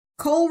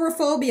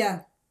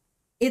Coulrophobia.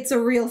 It's a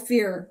real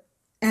fear,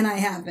 and I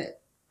have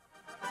it.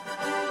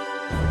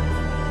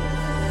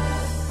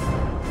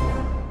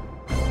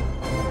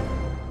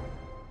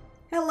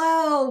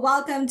 Hello,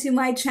 welcome to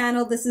my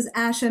channel. This is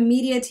Asha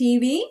Media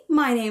TV.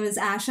 My name is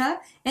Asha,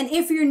 and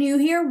if you're new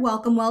here,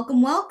 welcome,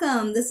 welcome,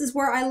 welcome. This is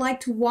where I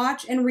like to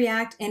watch and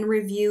react and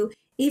review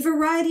a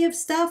variety of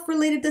stuff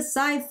related to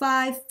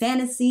sci-fi,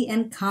 fantasy,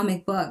 and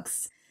comic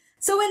books.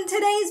 So in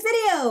today's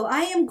video,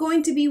 I am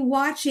going to be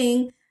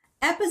watching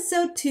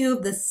episode 2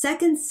 of the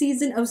second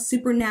season of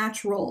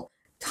Supernatural,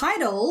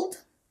 titled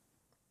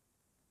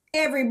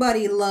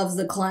Everybody Loves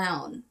a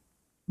Clown,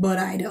 but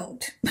I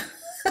don't.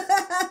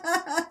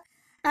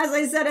 As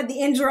I said at the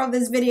intro of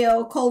this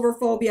video,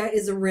 coulrophobia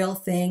is a real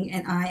thing,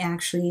 and I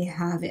actually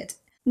have it.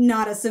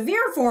 Not a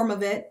severe form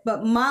of it,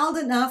 but mild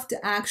enough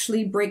to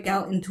actually break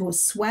out into a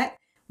sweat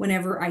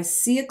whenever I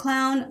see a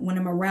clown, when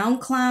I'm around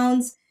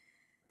clowns.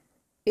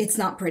 It's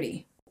not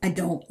pretty. I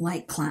don't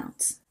like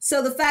clowns.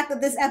 So the fact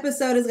that this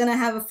episode is going to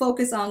have a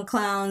focus on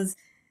clowns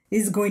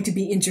is going to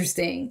be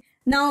interesting.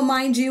 Now,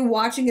 mind you,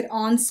 watching it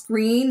on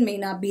screen may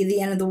not be the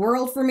end of the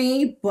world for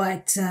me,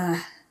 but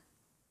I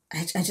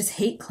just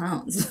hate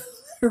clowns.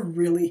 I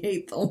really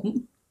hate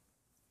them.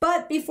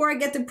 But before I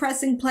get to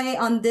pressing play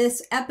on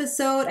this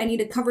episode, I need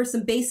to cover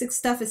some basic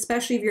stuff,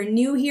 especially if you're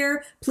new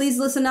here. Please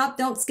listen up,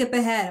 don't skip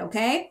ahead,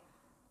 okay?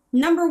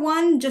 Number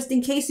one, just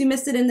in case you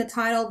missed it in the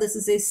title, this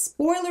is a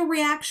spoiler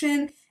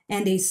reaction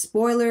and a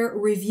spoiler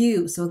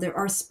review. So there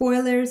are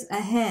spoilers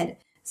ahead.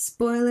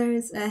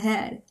 Spoilers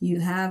ahead. You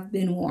have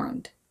been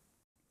warned.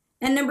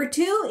 And number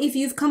two, if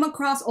you've come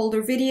across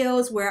older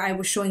videos where I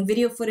was showing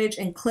video footage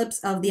and clips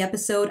of the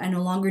episode, I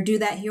no longer do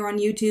that here on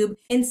YouTube.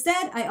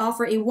 Instead, I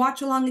offer a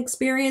watch-along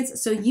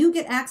experience so you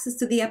get access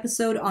to the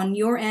episode on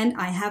your end.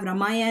 I have it on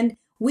my end.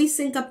 We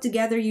sync up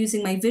together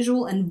using my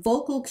visual and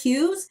vocal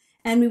cues,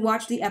 and we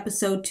watch the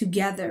episode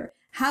together.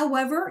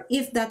 However,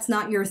 if that's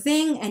not your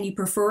thing and you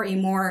prefer a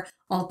more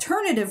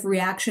alternative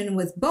reaction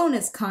with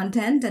bonus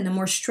content and a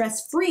more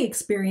stress-free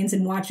experience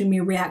in watching me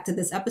react to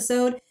this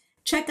episode,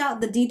 check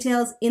out the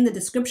details in the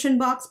description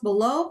box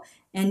below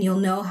and you'll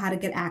know how to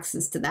get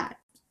access to that.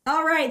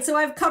 All right, so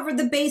I've covered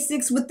the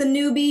basics with the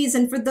newbies,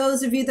 and for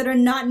those of you that are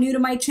not new to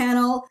my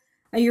channel,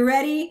 are you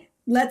ready?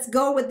 Let's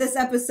go with this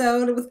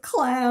episode with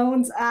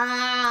clowns.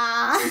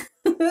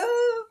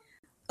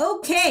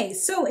 Okay,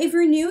 so if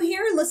you're new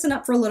here, listen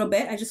up for a little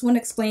bit. I just want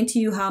to explain to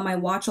you how my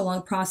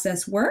watch-along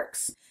process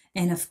works.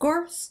 And of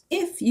course,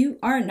 if you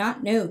are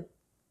not new,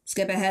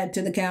 skip ahead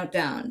to the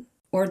countdown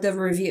or the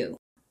review.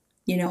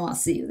 You know I'll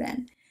see you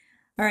then.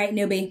 All right,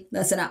 newbie,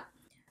 listen up.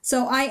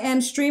 So I am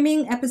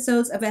streaming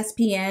episodes of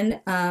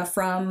SPN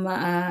from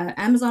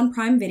Amazon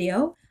Prime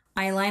Video.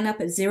 I line up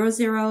at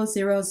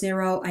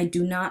 0000. I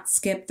do not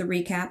skip the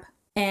recap.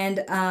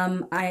 And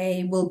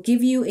I will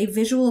give you a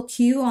visual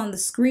cue on the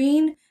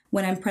screen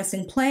when I'm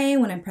pressing play,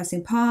 when I'm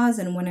pressing pause,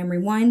 and when I'm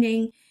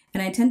rewinding.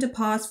 And I tend to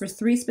pause for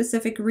 3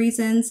 specific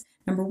reasons.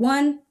 Number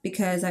one,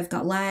 because I've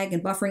got lag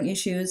and buffering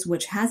issues,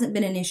 which hasn't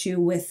been an issue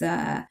with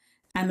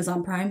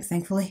Amazon Prime,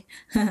 thankfully.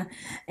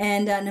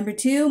 And number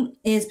two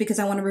is because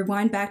I want to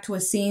rewind back to a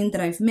scene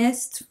that I've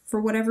missed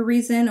for whatever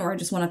reason, or I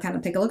just want to kind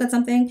of take a look at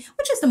something,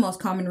 which is the most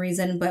common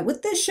reason. But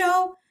with this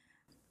show,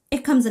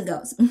 it comes and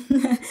goes.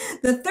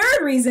 The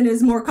third reason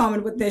is more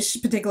common with this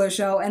particular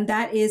show, and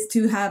that is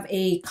to have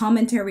a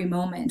commentary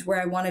moment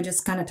where I want to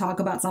just kind of talk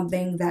about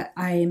something that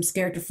I am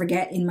scared to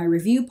forget in my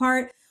review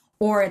part,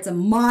 or it's a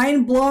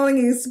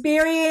mind-blowing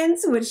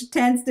experience, which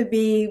tends to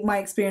be my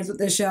experience with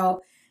this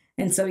show.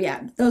 And so,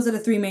 yeah, those are the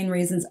 3 main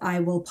reasons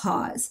I will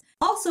pause.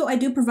 Also, I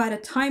do provide a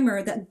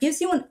timer that gives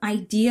you an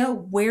idea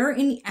where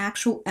in the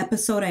actual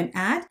episode I'm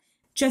at,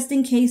 just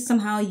in case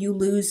somehow you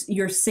lose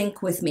your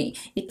sync with me.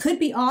 It could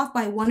be off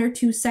by 1 or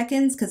 2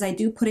 seconds because I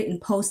do put it in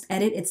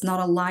post-edit. It's not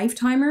a live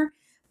timer,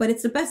 but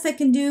it's the best I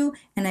can do,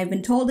 and I've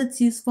been told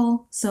it's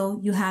useful, so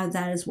you have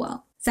that as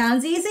well.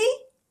 Sounds easy?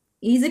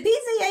 Easy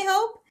peasy, I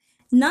hope.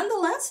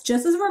 Nonetheless,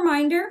 just as a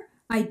reminder,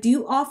 I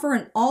do offer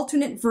an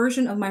alternate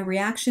version of my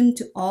reaction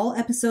to all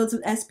episodes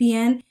of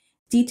SPN.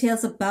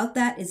 Details about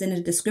that is in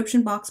the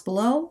description box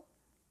below.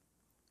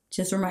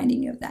 Just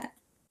reminding you of that.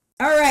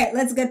 All right,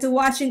 let's get to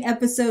watching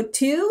episode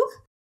 2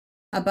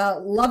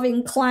 about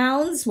loving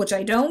clowns, which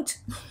I don't.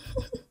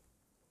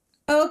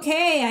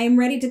 Okay, I am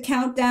ready to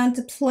count down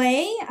to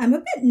play. I'm a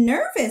bit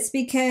nervous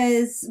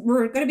because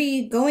we're going to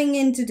be going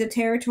into the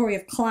territory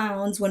of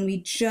clowns when we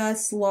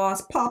just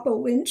lost Papa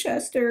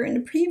Winchester in the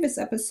previous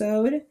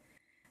episode.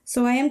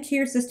 So I am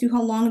curious as to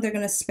how long they're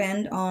going to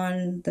spend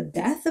on the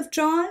death of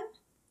John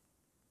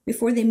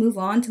before they move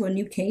on to a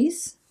new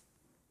case.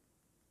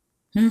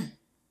 All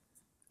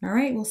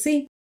right, we'll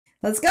see.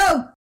 Let's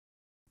go.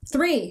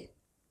 3,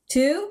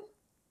 2,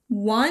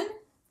 1,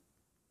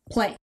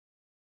 play.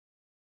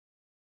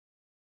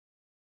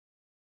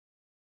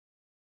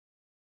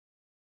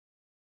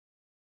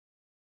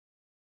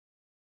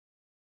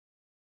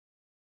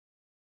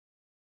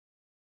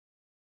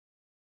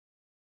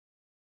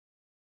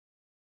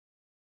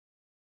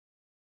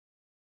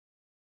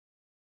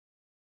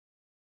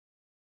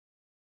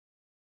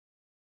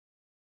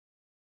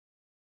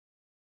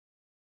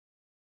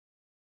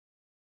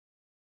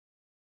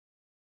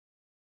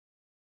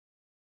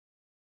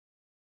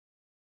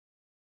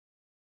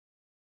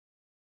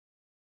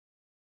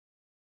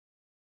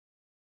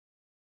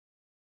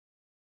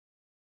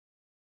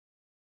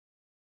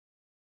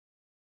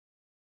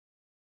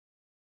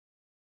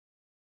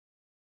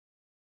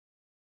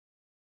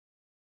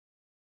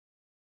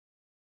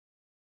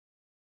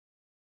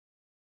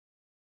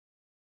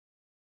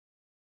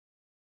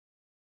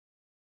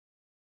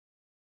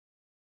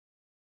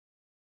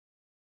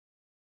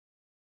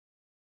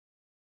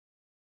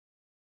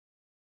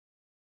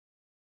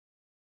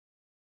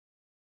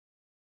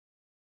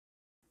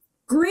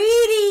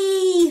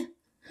 Greedy!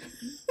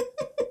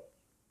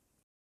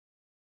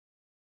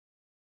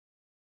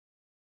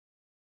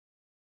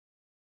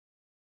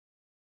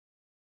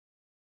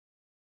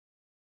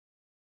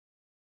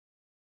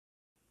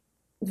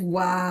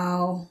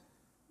 Wow.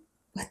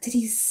 What did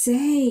he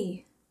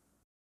say?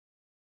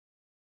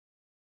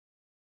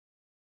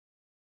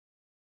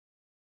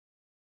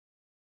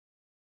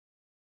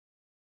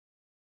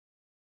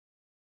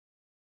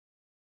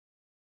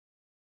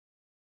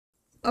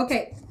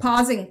 Okay,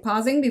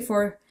 pausing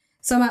before.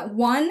 So I'm at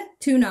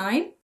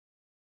 129.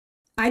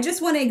 I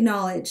just want to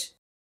acknowledge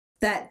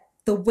that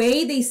the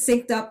way they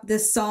synced up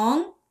this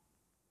song,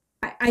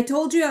 I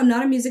told you I'm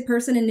not a music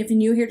person, and if you're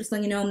new here, just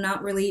letting you know I'm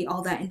not really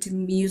all that into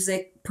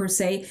music per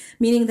se,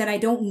 meaning that I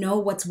don't know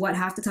what's what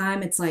half the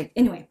time. It's like,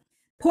 anyway,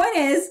 point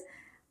is,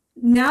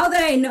 now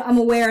that I know, I'm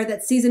aware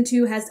that season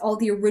 2 has all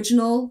the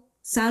original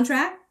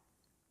soundtrack,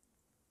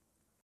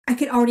 I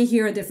can already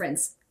hear a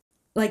difference.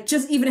 Like,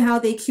 just even how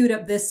they queued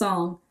up this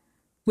song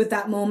with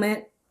that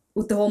moment,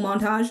 with the whole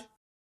montage.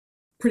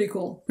 Pretty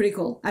cool. Pretty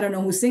cool. I don't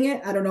know who's singing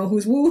it. I don't know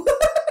who's woo.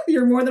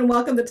 You're more than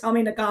welcome to tell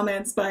me in the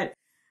comments, but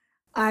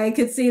I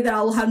could see that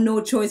I'll have no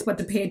choice but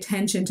to pay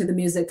attention to the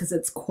music because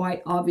it's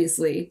quite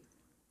obviously,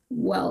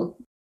 well,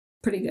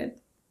 pretty good.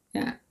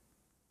 Yeah.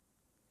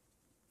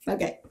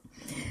 Okay.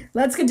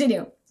 Let's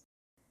continue.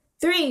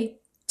 3,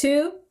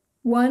 2,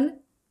 1,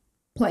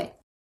 play.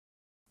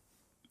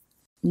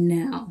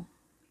 Now.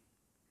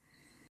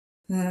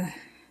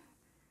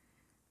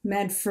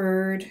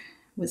 Medford,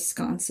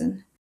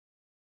 Wisconsin.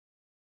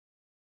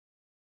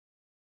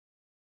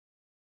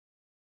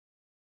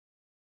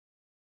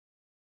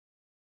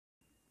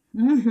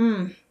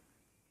 Mm-hmm.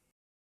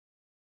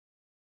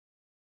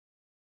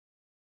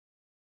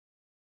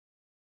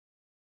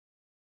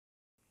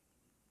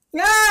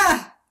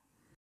 Ah!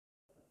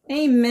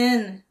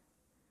 Amen.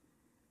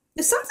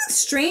 There's something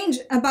strange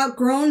about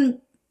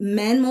grown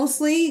men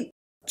mostly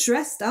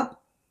dressed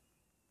up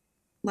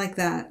like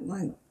that.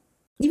 Like,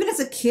 even as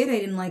a kid, I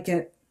didn't like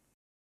it.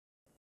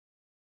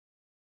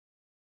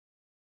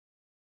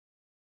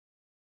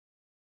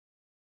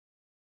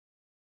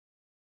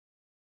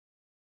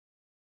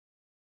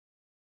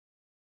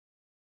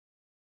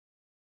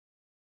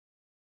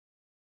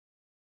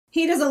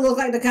 He doesn't look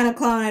like the kind of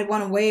clown I'd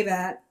want to wave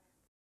at.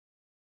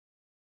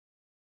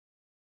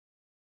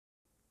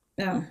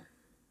 No.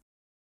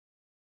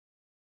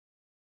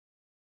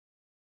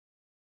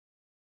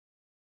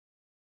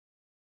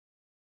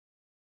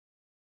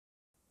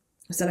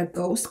 Is that a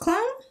ghost clown?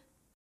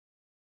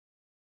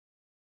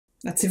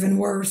 That's even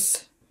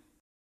worse.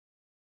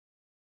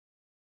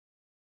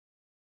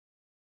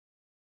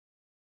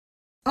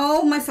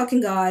 Oh my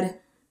fucking god.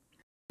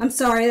 I'm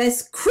sorry,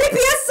 that's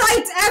creepiest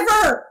sight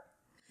ever!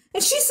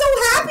 And she's so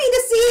happy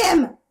to see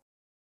him!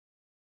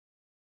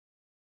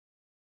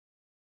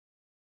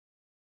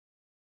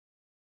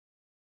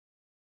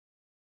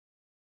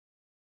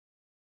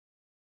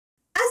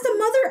 As the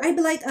mother, I'd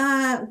be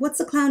like, what's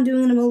the clown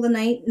doing in the middle of the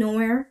night?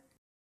 Nowhere.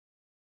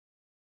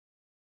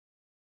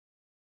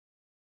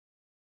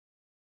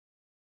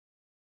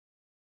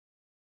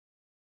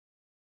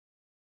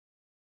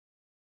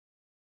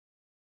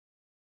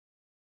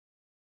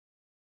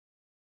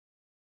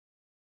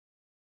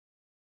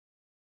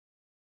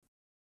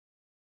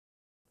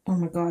 Oh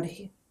my god,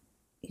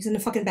 he's in the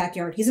fucking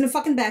backyard. He's in the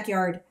fucking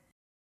backyard.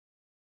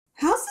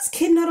 How's this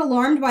kid not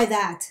alarmed by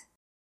that?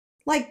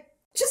 Like,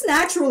 just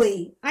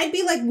naturally. I'd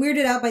be like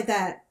weirded out by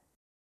that.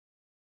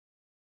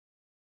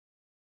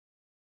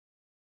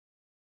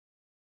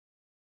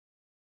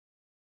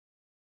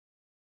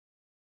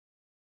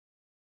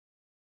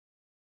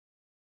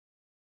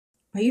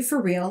 Are you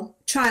for real?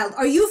 Child,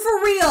 are you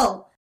for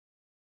real?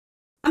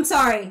 I'm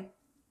sorry.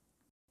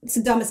 It's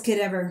the dumbest kid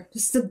ever.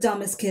 Just the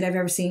dumbest kid I've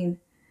ever seen.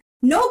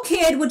 No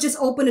kid would just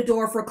open a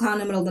door for a clown in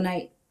the middle of the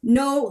night.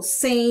 No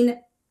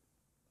sane.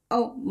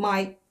 Oh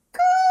my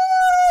god.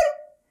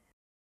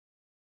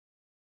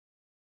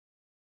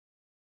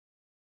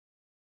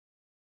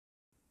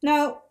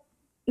 No,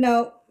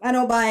 no, I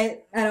don't buy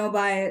it. I don't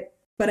buy it.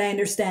 But I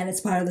understand it's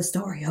part of the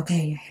story.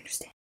 Okay, I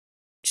understand.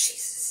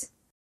 Jesus.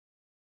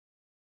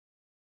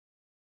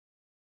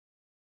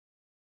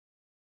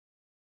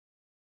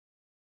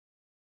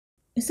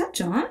 Is that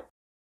John?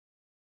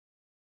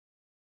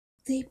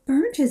 They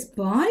burned his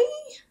body?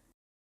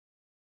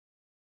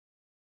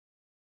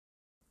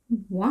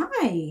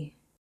 Why?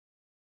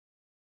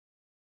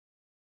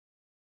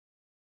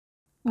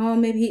 Oh,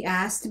 maybe he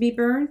asked to be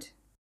burned?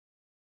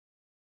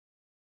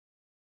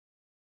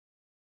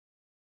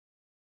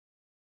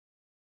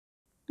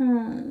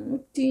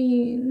 Oh,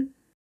 Dean.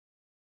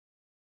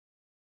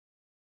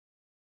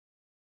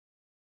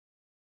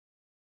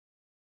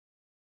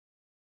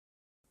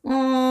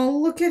 Oh,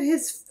 look at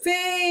his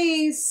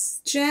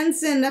face.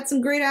 Jensen, that's some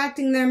great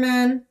acting there,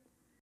 man.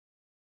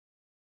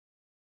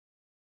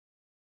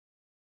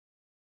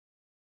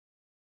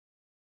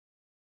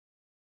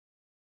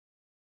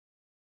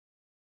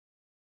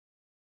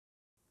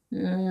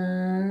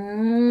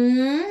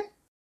 Mm.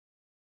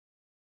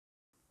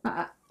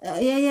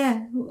 Yeah, yeah.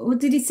 What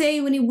did he say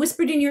when he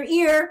whispered in your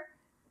ear?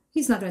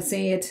 He's not gonna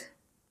say it.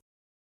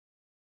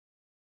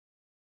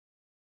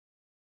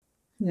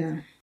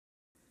 Yeah.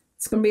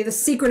 It's gonna be the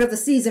secret of the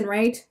season,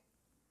 right?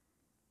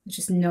 I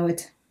just know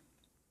it.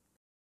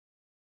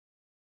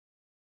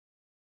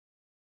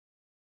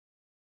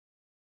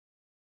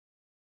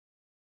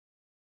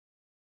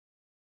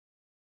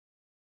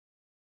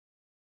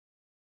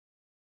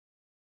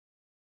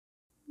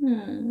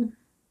 Hmm.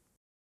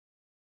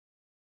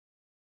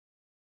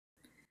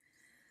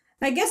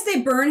 I guess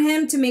they burn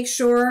him to make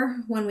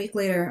sure 1 week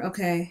later.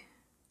 Okay.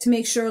 To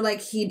make sure,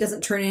 like, he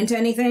doesn't turn into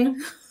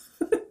anything.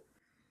 I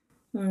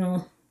don't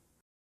know.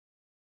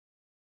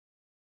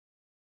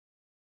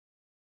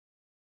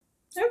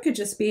 Or it could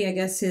just be, I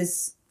guess,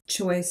 his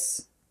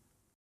choice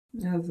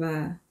of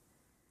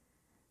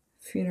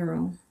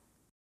funeral.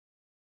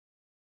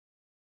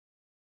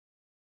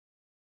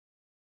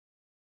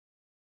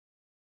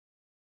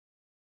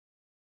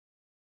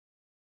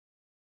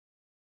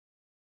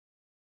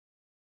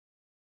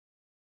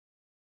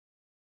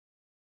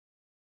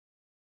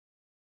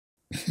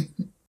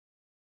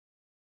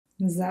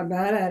 Is that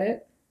bad at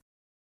it?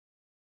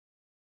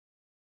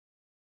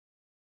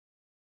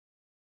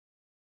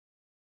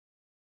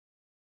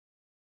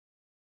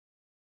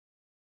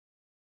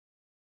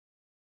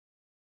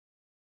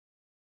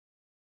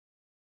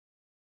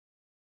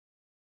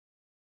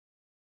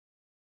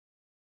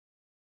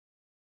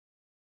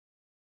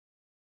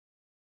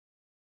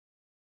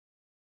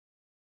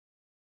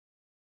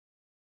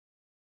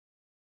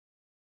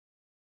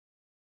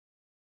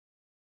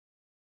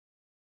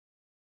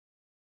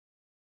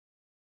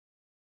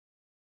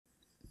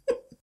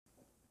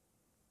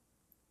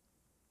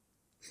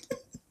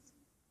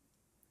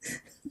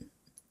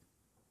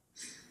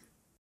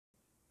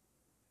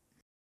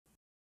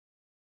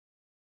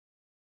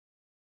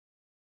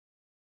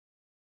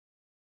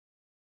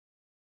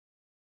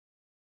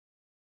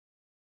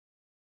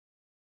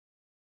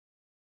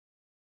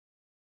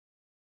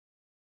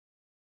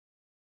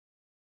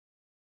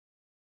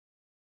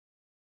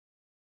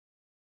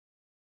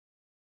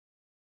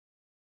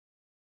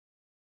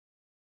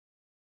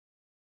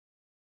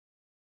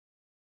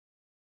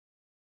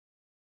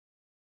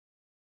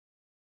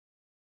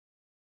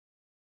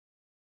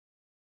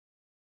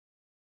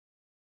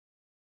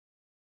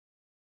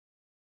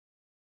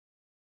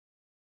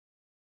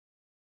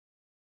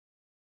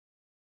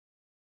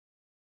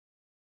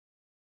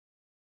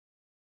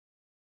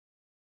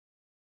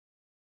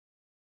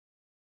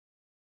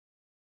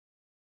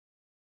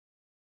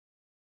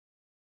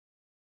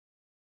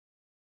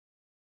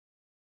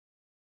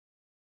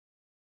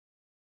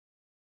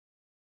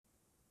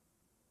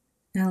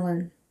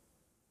 Ellen.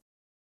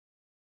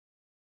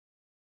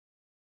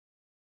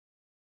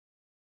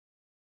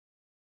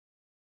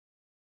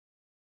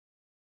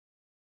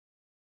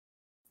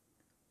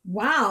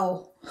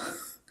 Wow.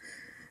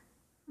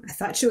 I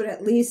thought she would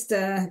at least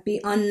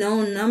be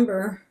unknown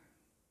number.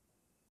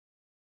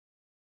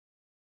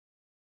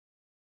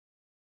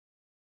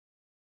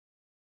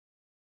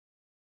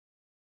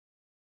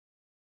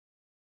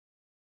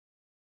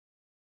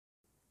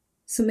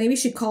 So maybe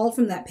she called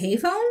from that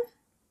payphone?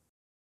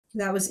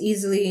 That was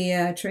easily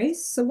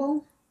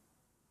traceable?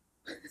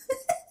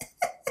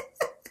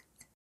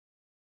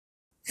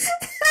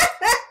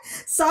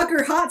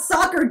 Hot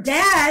soccer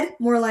dad!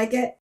 More like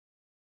it.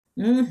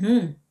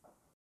 Mm-hmm.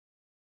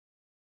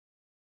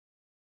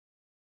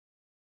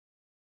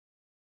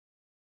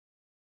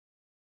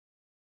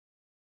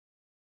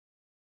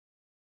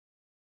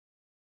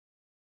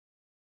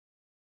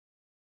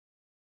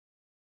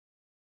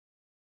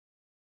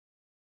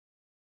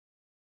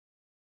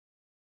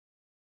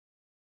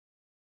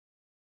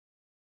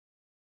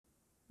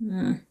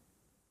 Mm.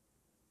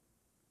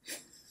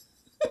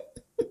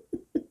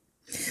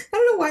 I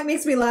don't know why it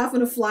makes me laugh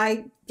when a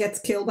fly gets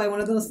killed by one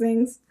of those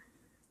things.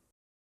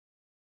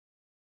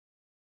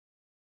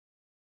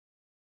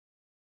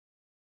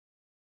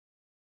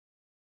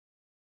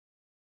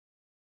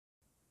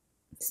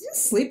 Did you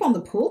sleep on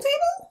the pool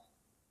table?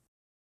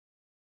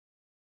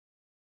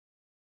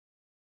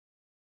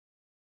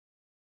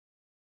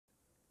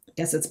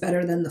 Guess it's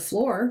better than the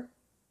floor.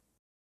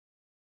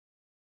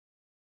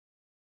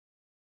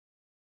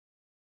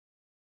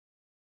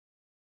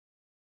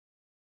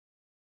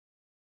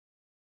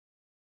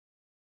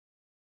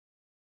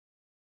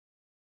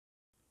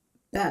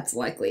 That's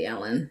likely,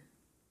 Ellen.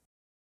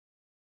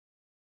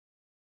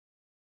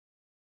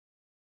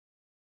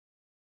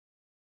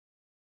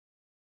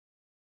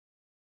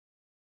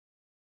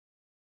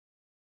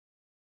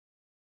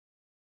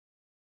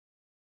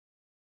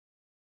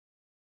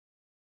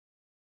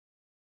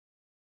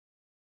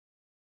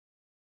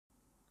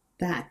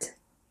 That.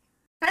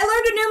 I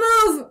learned a new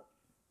move!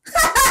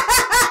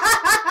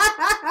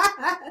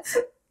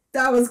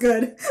 That was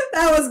good.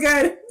 That was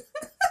good.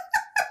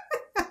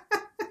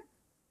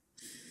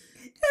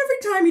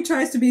 Every time he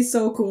tries to be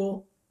so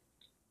cool.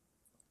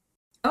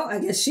 Oh, I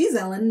guess she's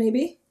Ellen,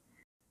 maybe.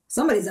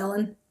 Somebody's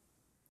Ellen.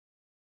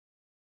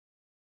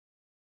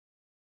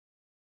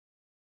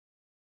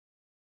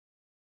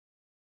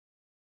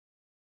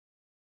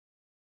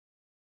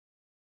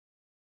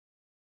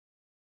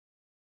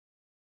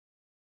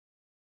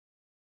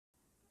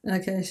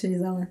 Okay,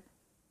 she's on.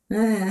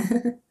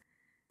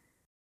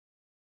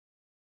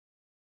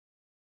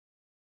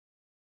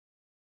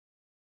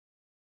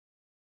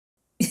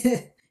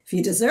 If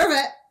you deserve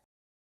it.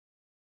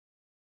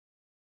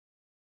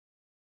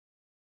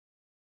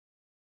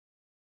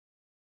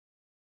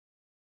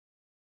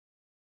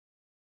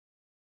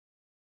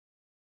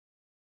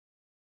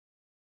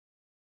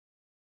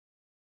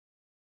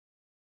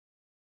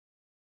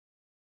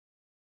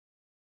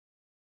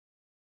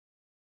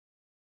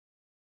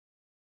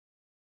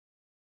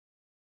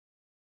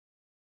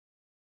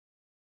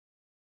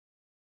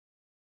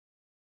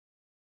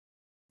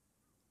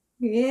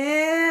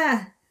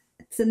 Yeah.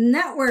 It's a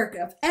network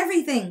of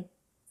everything.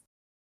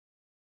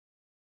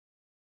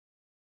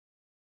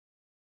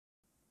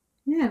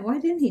 Yeah, why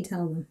didn't he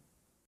tell them?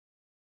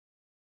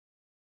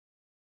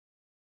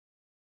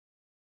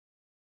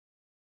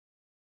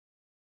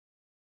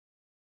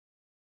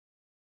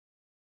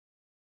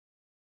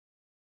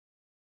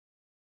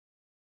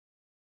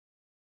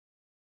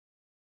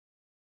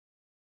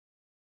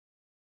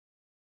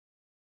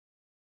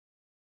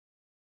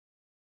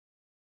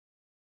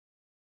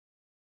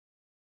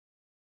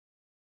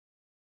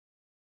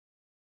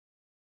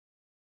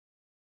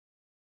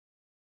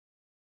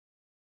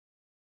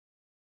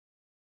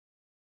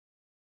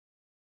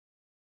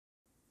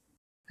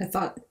 I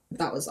thought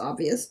that was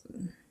obvious.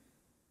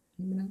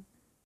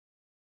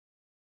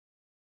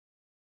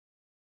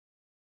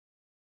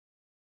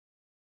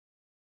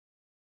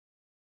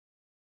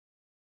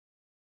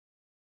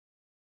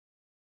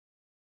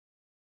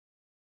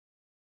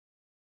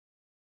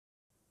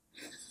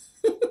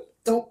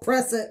 Don't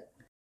press it.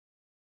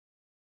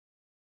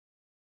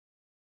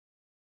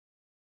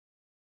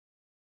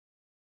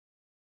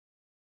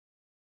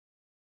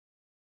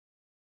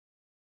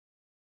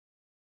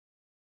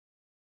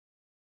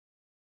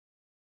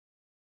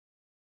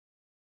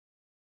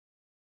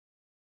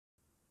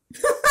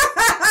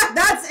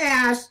 That's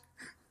Ash.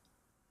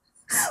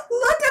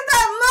 Look at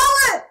that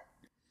mullet.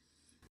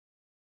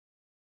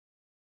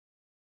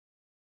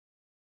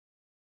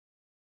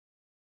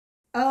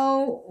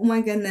 Oh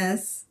my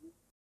goodness.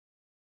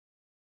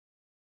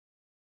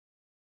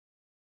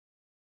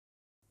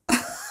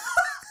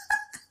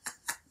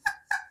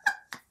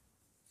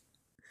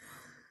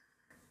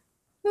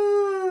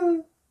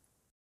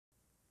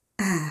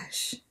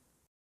 Ash.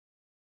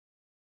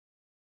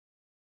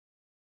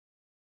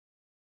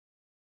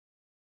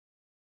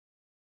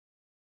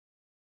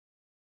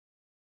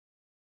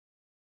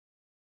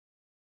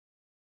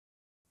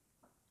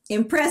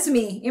 Impress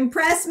me.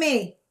 Impress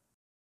me.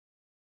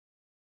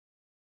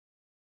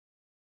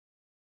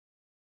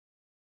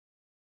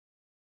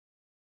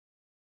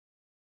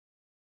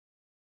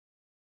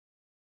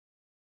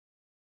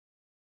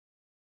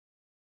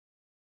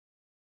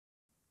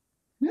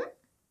 Hmm?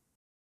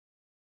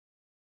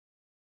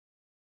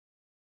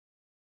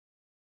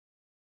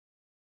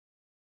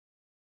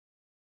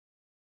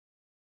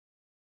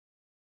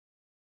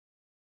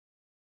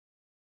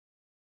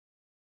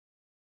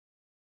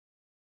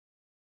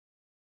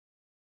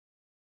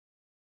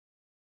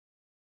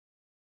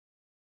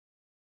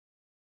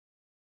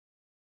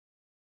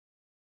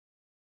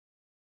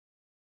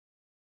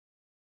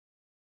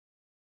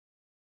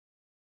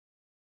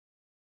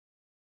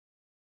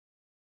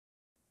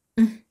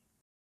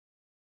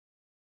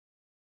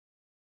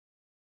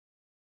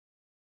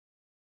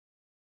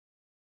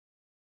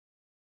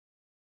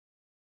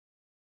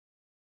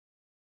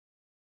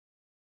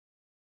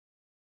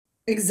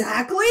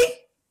 Exactly?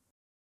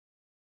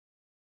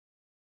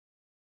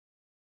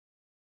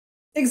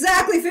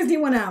 Exactly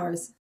 51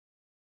 hours.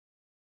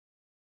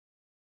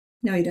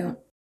 No, you don't.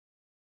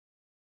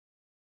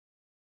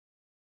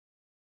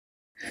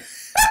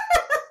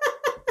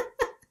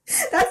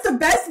 That's the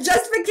best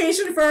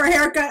justification for a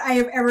haircut I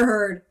have ever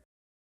heard.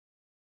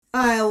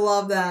 I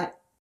love that.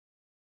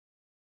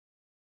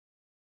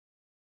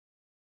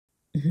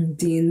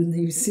 Dean,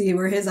 you see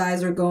where his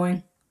eyes are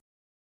going.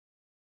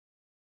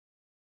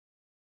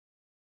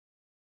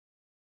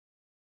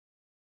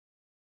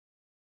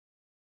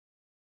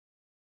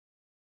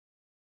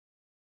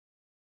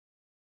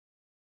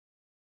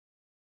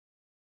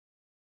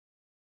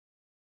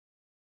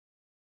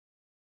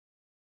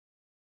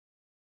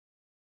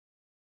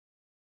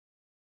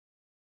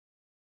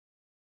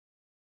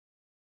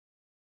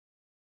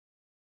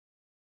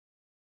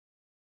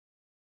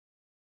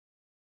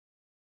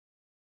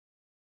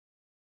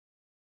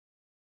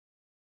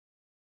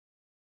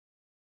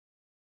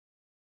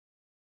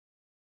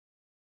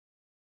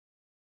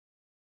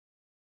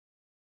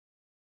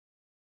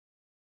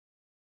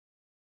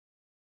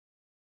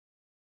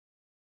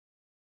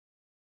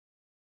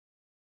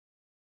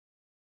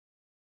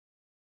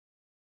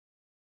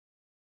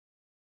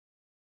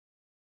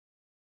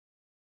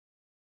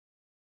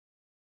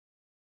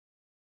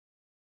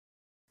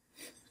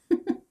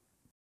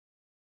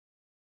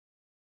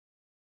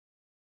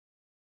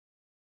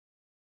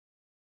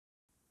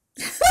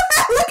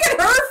 Look at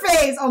her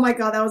face. Oh my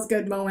god, that was a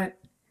good moment.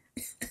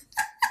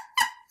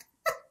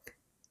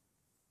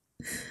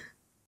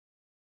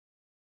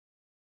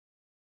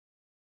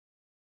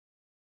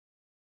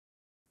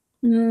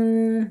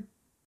 Mm.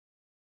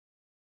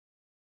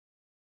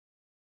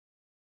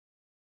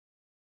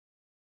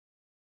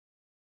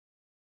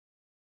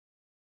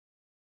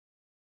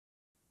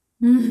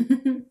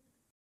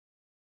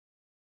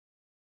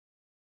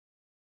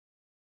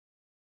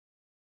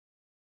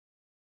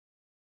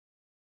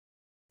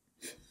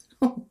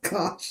 Oh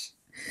gosh.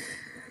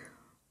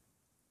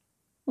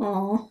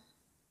 Oh.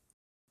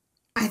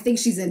 I think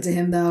she's into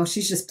him though.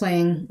 She's just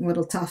playing a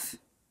little tough.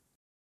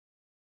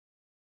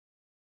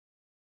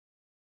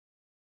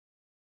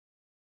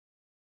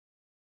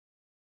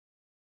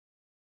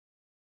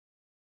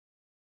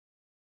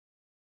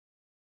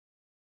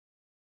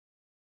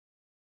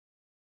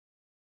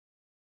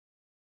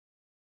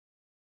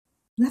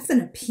 Left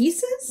in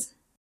pieces?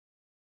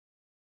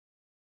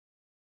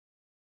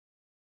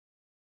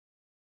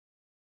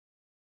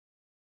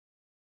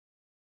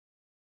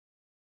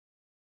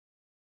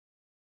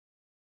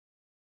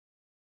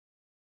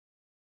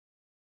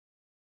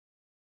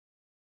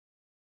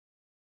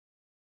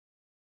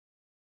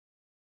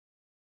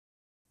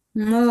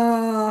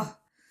 Oh,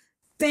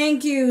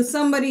 thank you.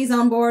 Somebody's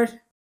on board.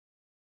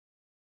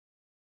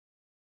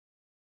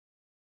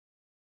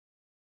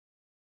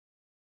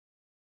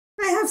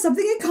 I have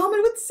something in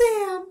common with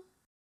Sam.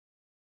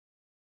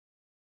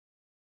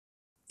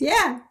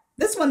 Yeah,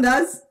 this one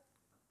does.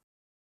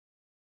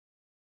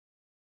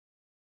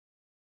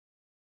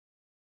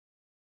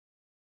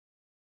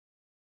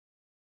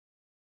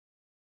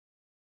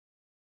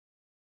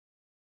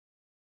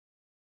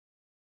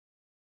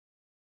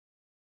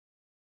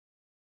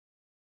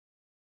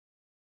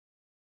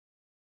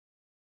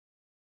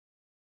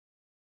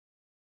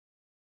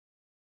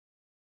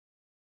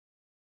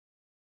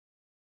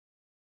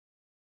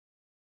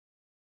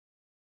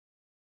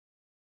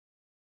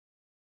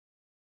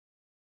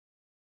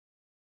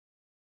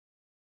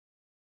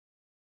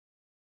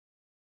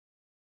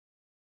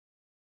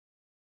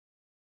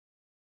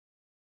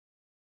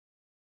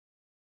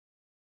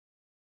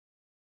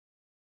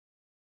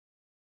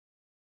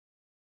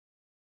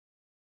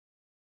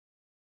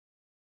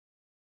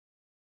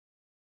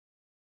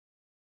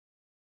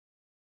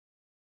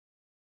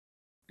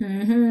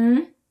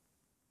 Mm-hmm.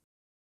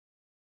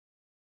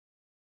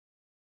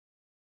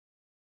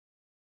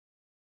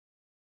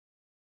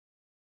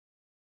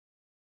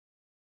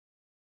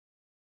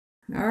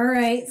 All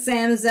right,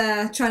 Sam's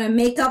trying to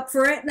make up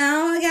for it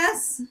now, I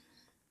guess.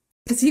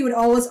 Because he would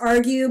always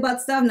argue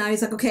about stuff. Now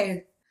he's like,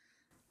 okay,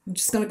 I'm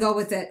just gonna go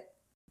with it.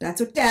 That's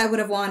what Dad would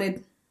have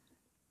wanted.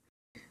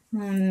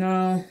 Oh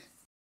no.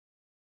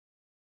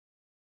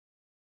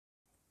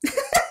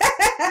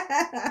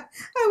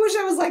 I wish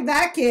I was like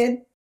that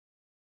kid.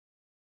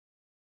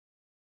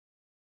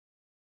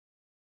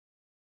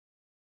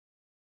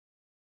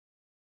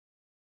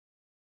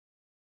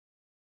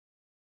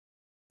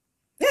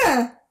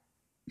 Yeah.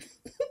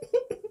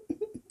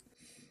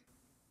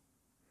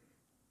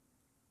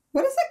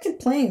 What is that kid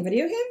playing?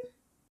 Video game?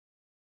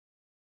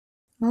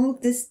 Oh,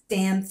 this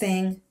damn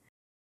thing.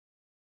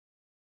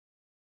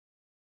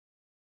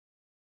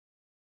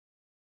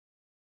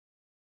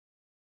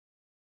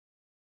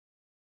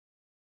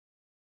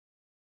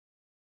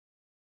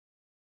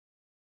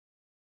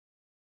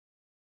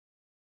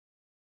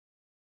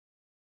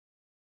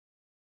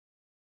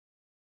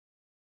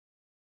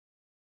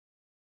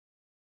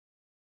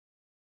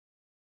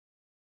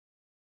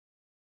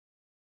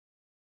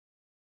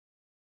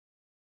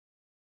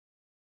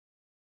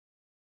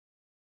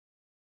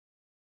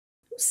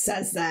 Who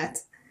says that?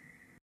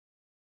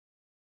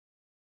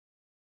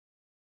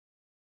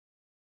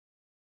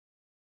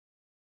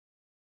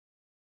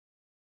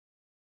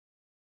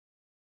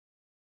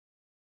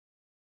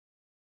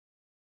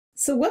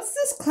 So what's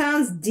this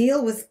clown's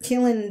deal with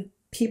killing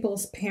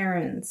people's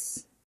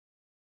parents?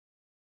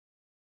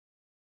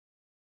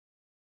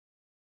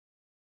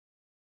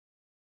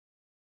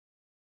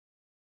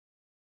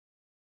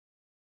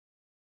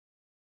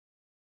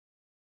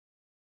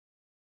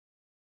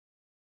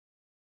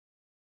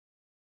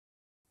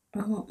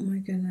 Oh my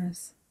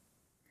goodness.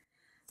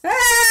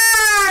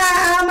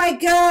 Ah! Oh my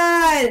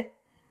god!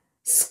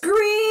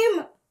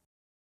 Scream!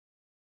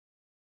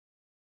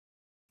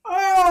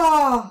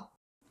 Oh!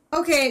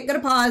 Okay, gotta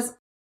pause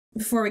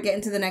before we get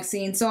into the next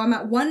scene. So I'm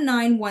at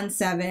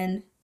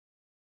 1917.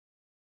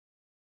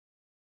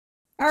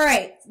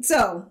 Alright,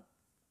 so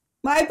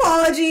my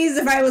apologies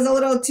if I was a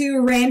little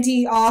too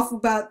ranty off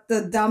about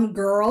the dumb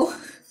girl.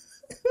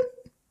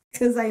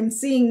 Because I'm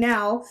seeing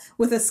now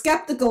with a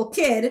skeptical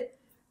kid,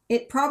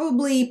 it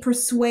probably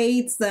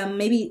persuades them,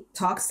 maybe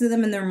talks to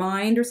them in their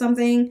mind or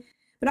something.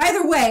 But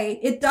either way,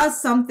 it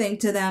does something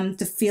to them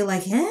to feel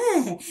like,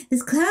 hey,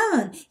 this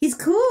clown, he's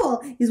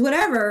cool, he's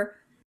whatever,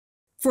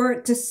 for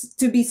it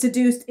to be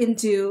seduced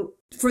into,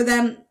 for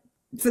them,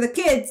 for the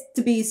kids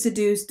to be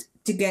seduced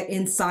to get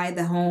inside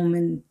the home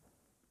and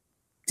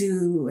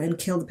do and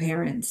kill the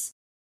parents.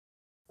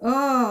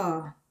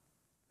 Oh,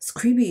 it's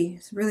creepy.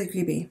 It's really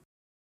creepy.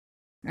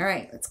 All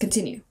right, let's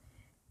continue.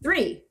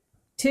 3,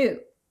 2,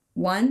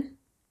 1,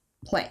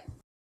 play.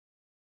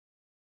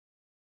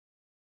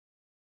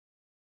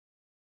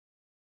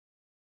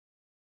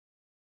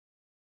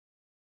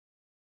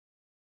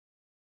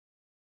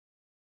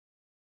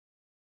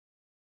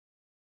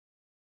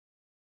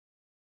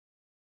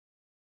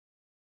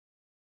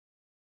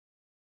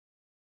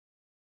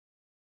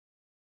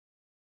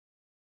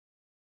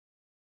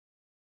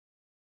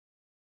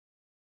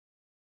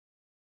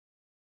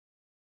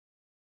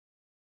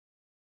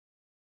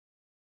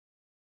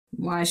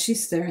 Why is she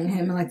staring at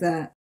him like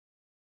that?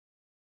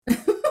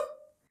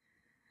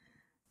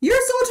 You're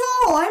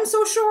so tall. I'm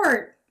so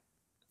short.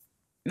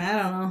 I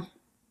don't know.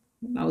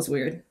 That was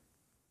weird.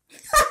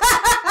 That's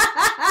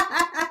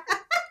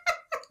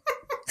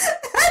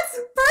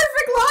a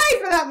perfect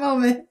line for that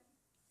moment.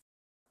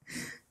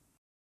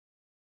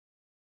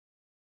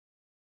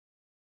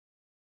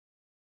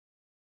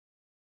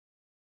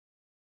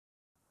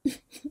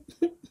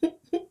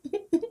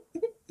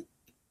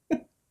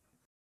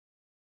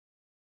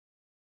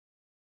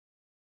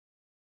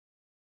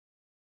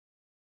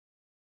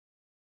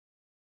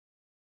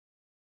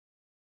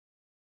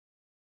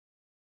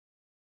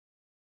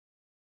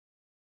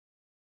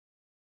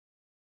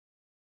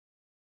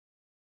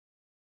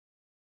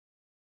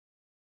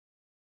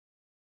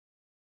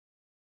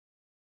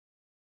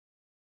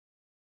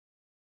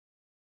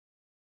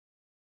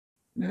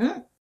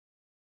 Hmm?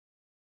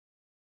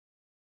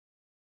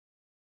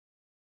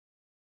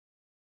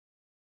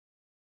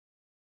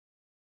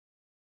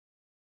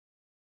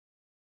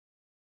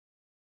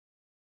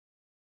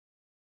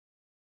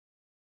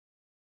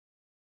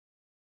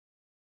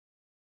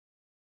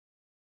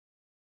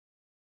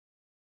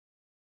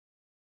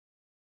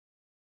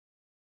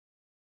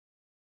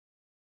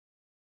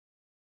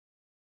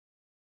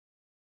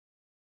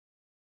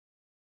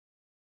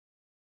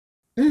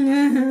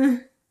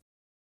 Mhm.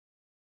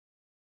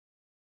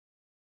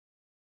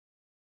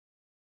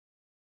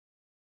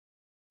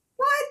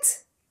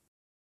 What?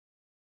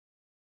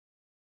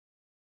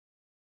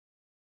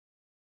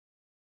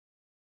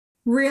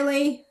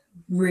 Really?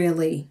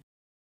 Really?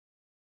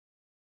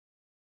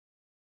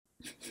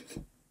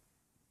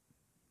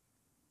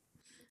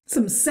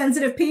 Some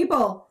sensitive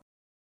people.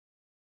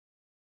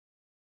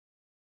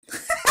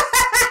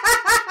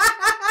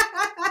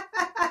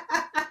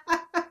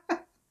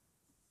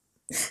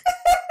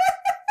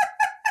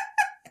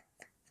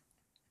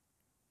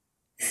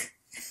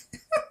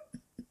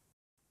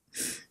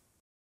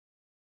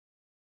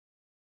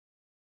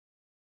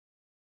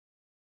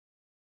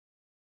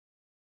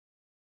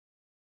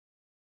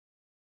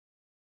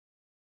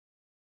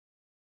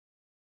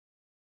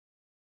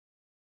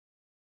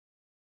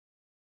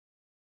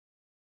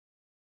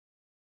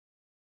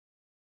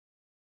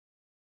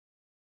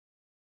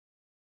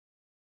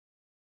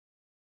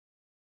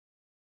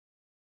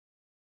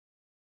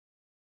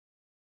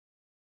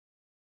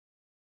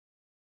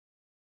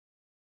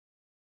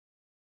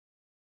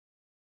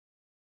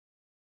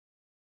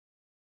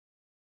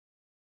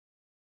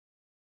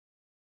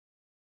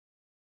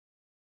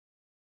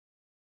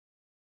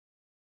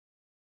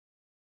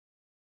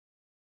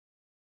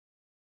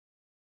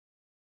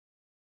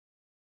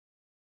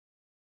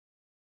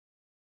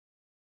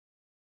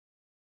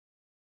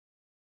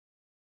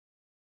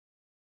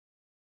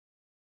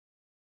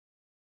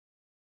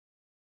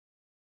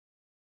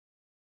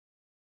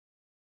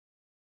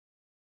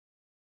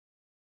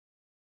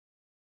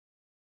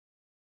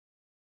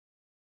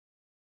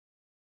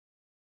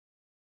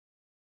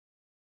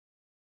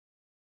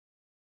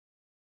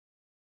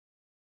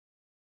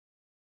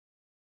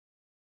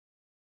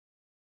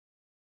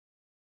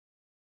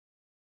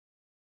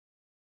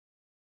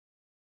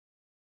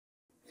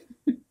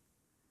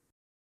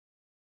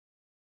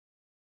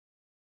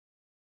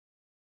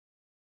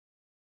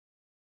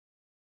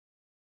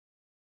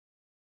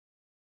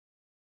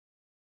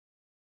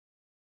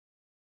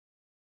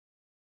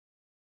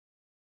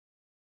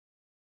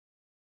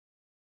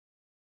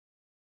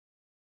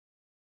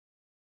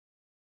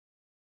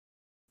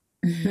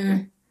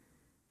 Mhm.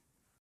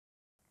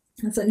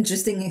 That's an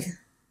interesting.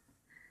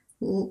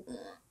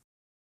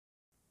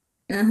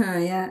 Uh-huh,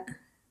 yeah.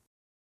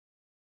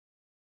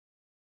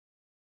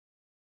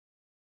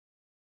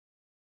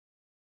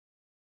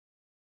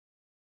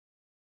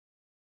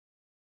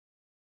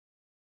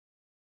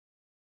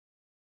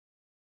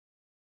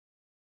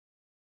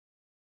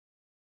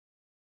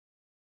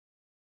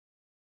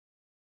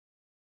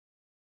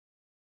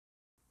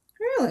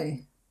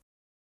 Really?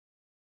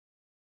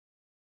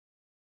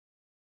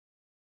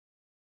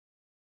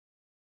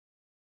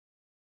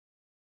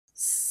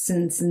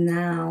 Since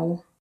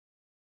now.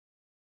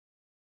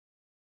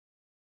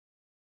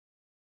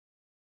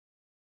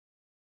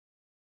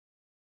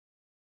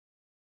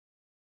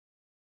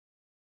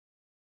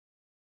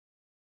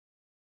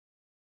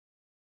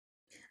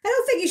 I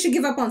don't think you should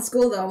give up on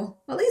school though.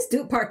 At least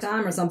do it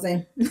part-time or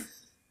something.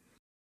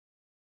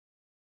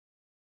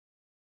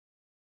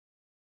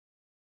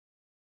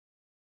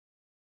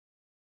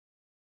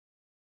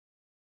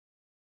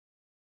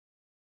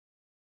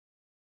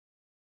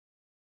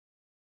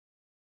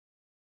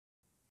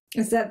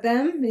 Is that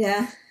them?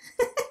 Yeah.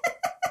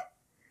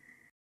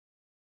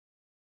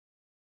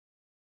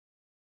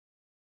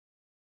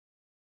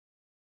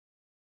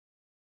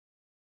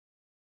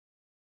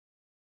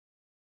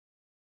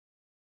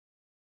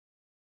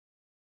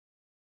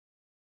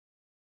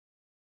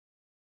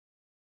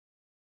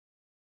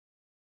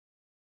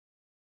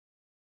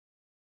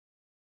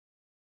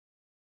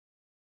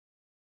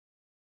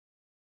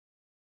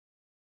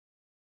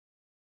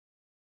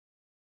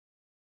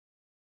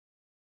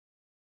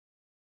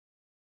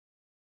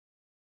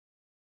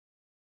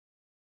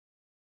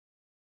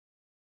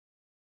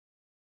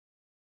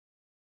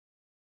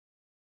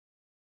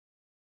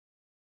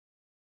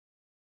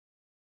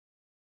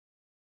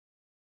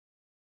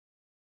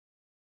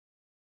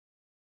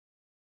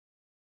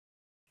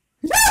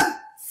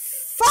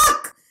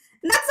 Fuck!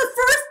 And that's the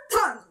first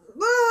time.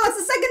 Oh, it's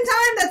the second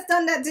time that's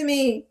done that to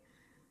me.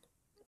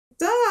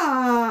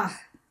 Duh.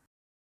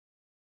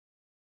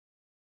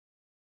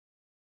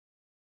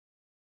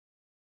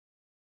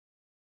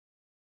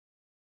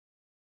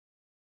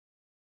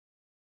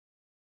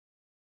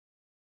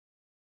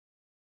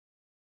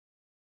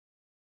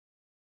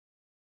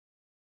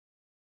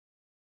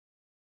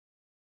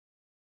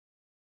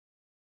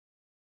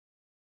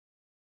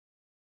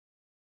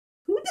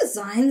 Who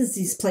designs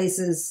these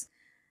places?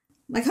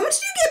 Like, how much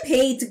do you get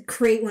paid to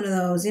create one of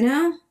those, you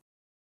know?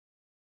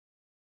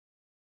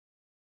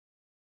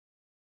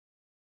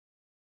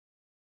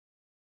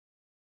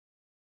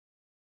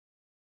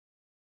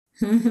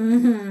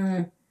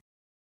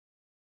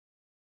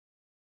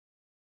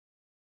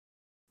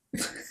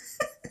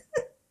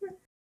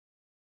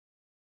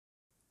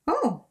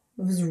 Oh,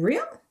 it was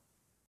real?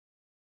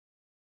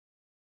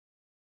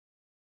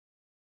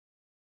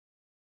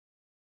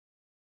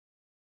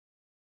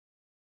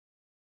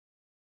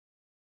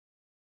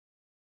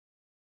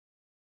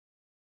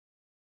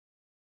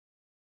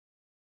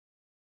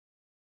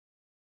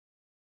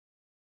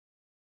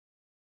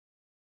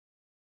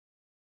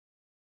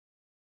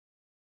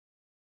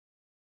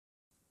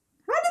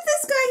 How did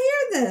this guy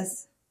hear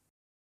this?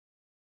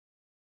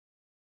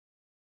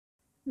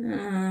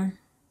 Uh,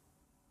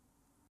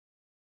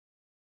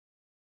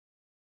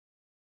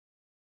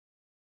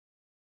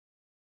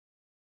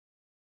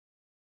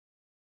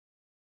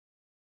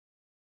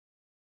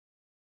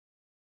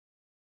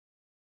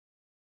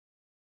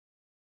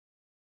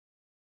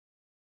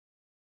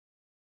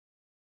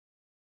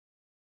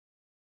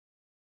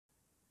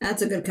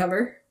 that's a good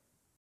cover.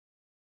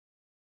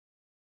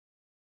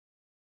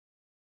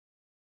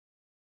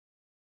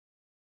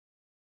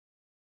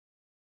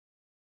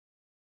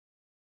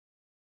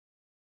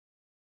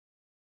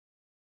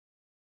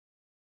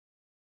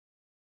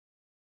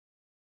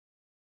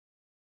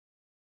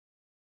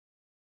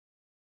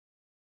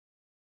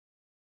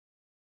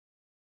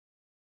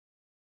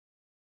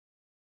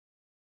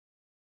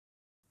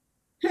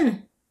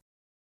 Hmm.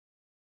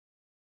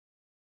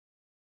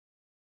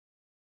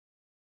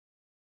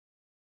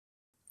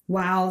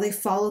 Wow, they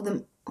followed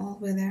them all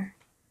the way there.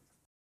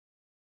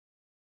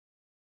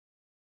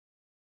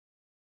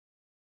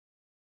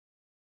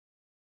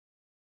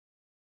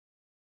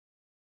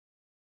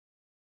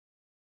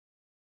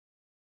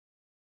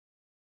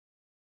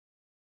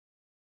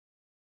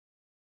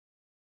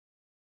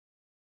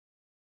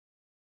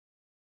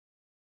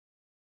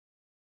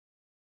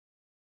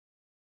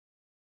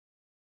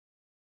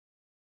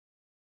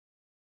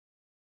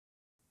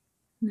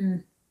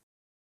 Hmm.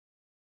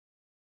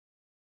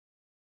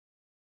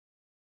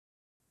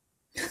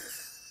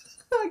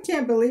 I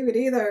can't believe it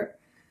either.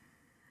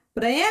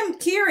 But I am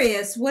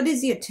curious, what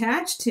is he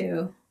attached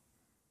to?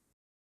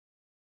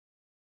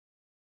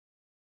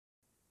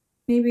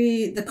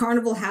 Maybe the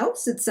carnival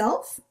house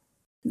itself?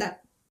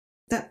 That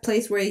that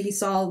place where he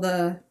saw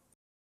the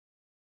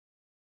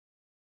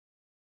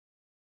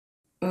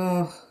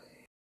oh.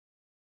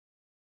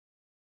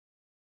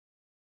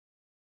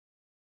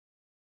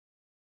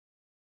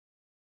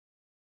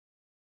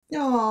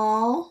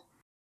 Aww.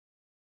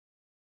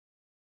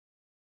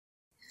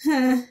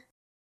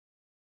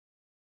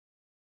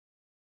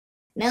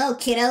 No,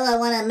 kiddo, I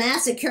want to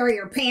massacre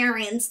your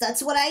parents.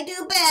 That's what I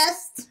do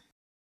best.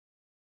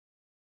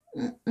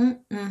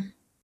 Mm-mm-mm.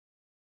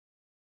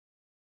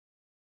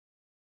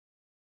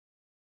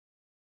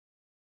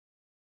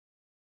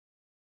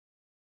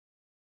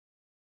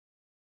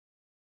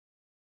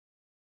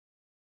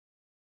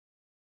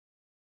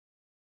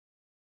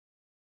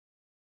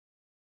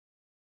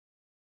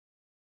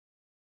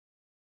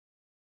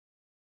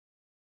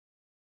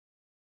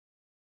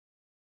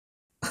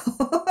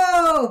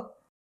 Oh,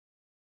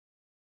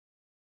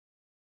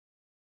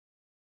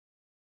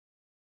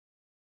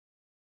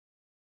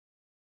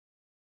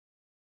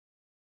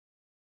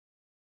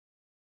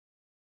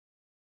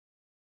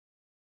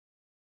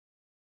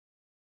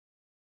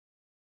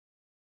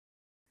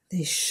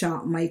 they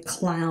shot my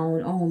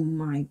clown. Oh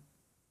my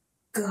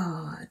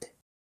god.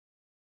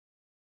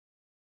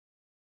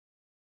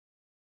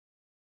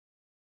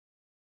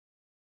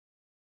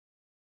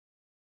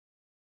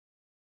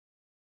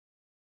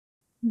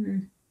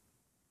 Hmm.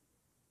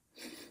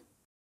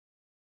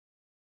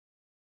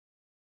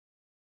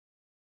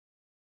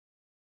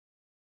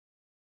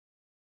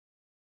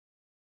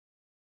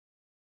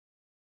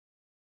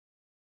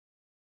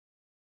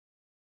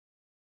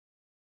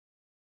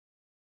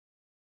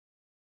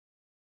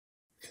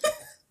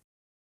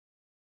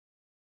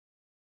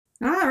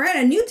 All right,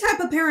 a new type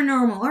of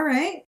paranormal. All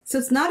right. So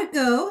it's not a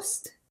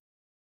ghost.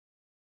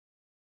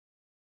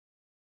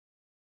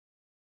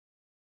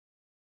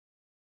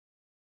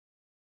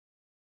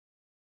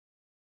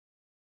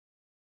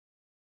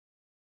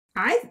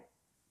 I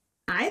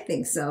I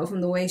think so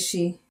from the way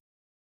she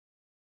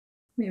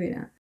maybe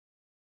not.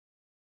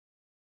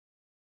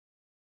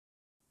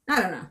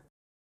 I don't know.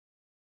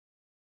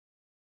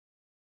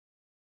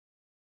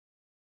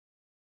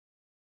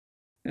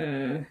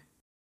 Uh,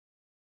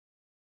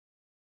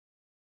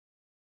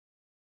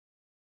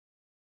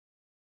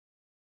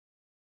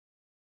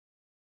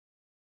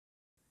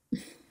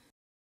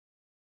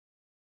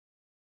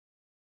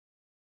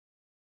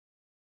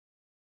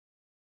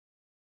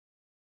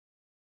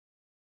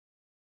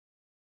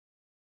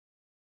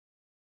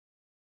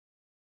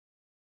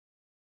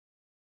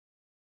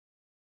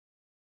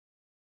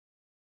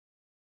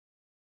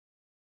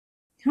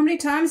 How many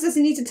times does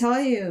he need to tell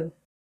you?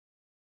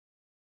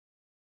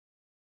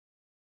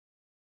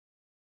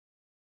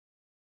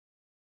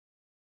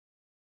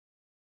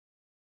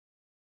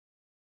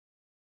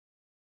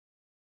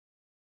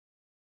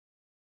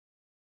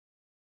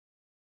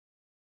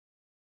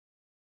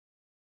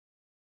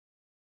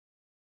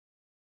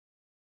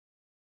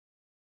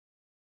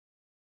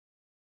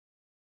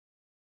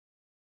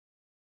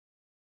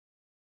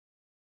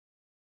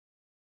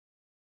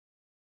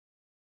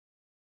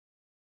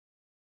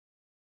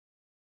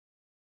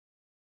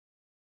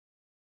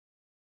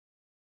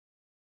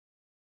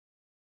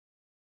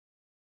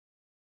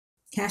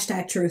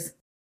 Hashtag truth.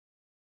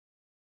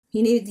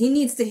 He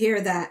needs to hear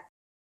that.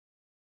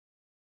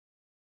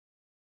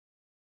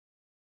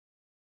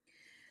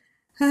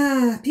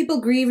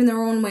 People grieve in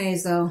their own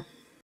ways, though.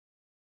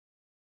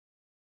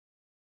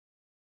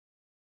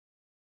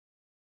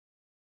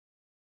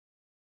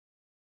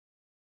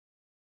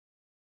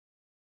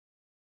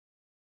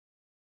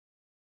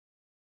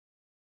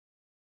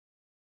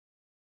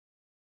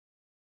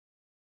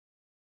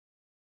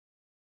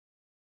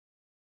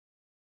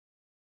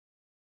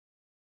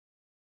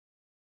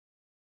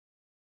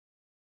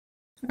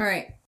 All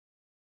right.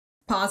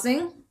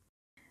 Pausing.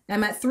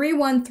 I'm at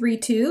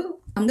 3132.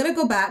 I'm gonna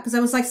go back because I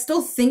was like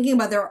still thinking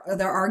about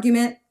their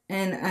argument,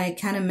 and I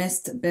kind of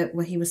missed a bit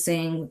what he was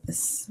saying,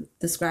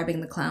 describing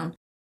the clown.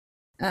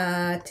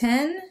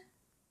 10,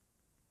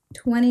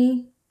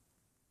 20,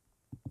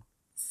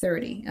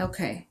 30.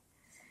 Okay.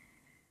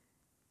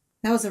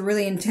 That was a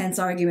really intense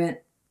argument.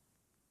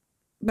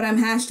 But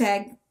I'm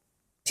hashtag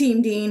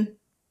Team Dean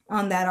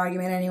on that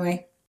argument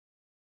anyway.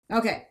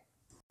 Okay.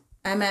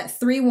 I'm at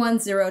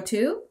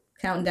 3102.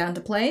 Counting down to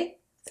play.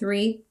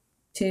 3,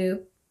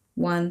 2,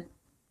 1,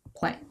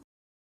 play.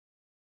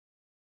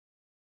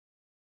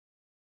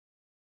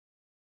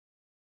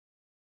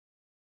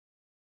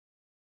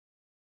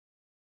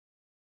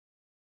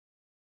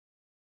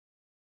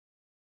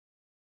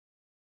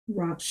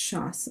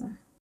 Rakshasa.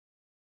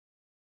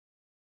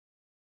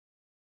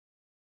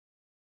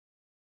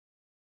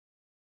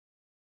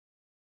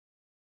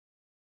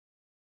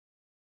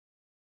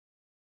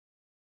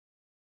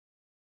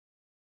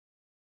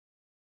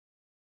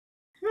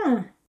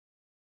 Huh.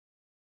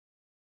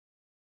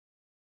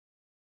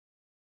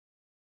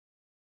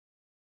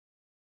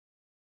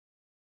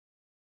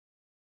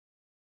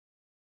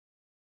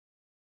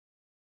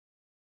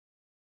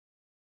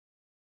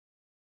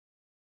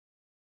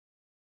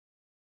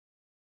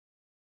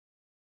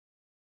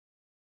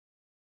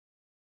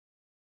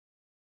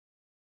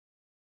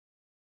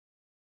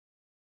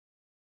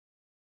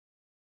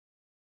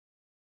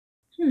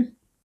 Hmm.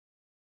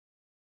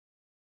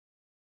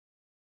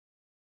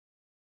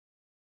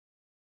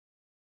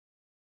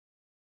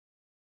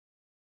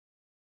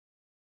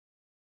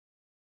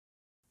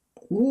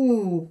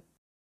 Ooh.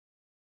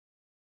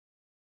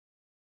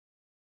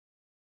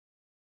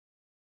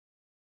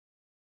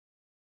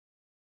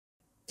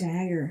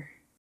 Dagger.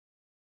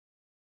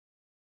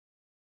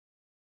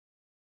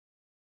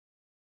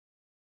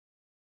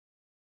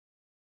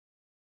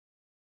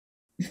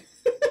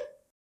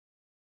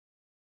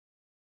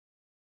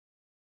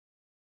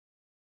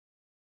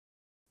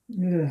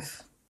 Ugh.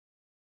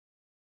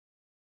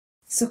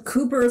 So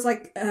Cooper is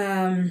like,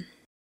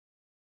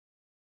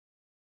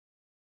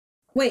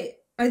 wait,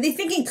 are they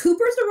thinking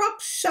Cooper's a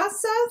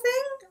Rakshasa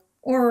thing?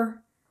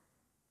 Or,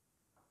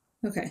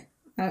 okay,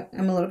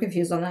 I'm a little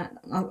confused on that.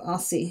 I'll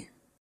see.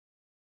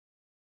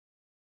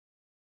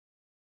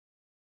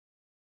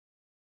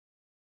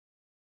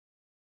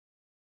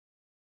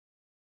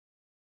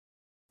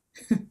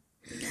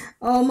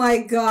 Oh my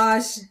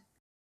gosh.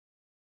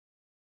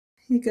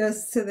 He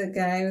goes to the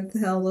guy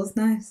with all those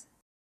knives.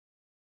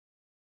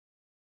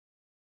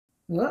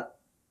 What?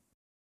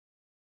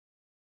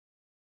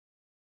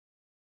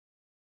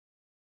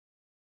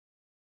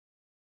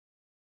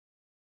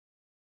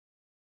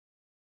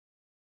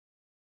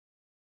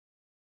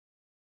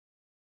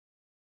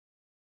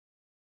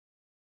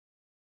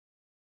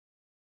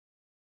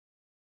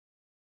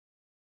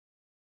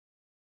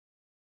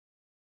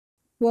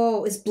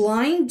 Whoa, is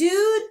blind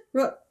dude?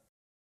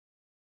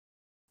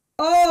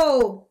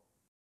 Oh!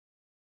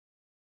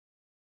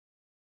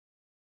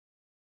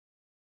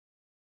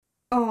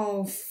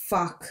 Oh,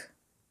 fuck.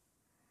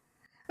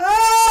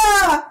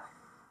 Ah!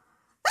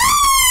 Ah!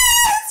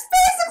 His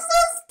face looks so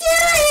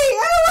scary!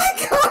 Oh my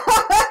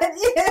god!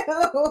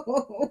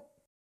 Ew!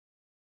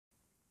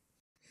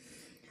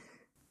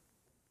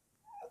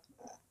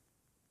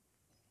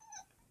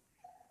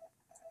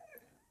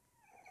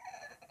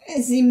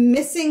 Is he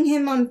missing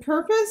him on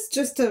purpose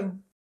just to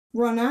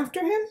run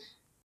after him?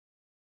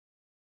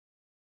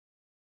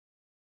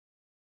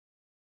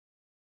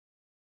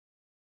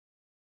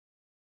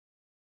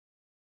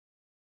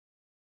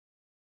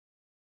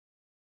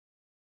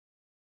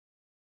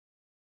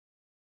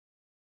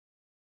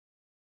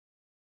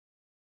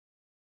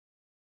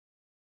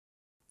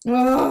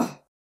 Ugh!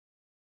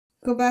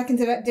 Go back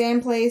into that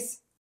damn place.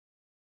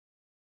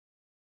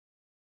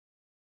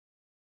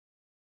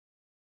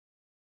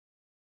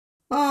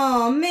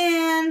 Oh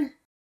man!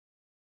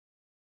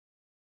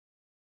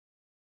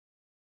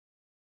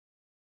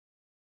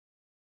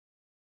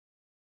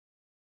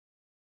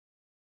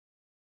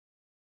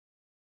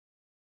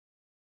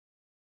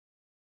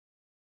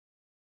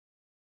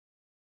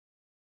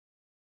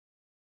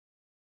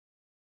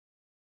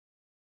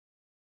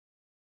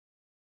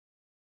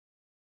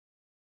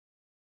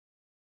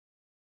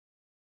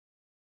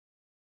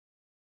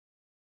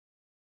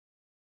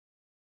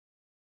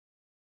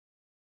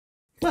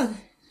 Well,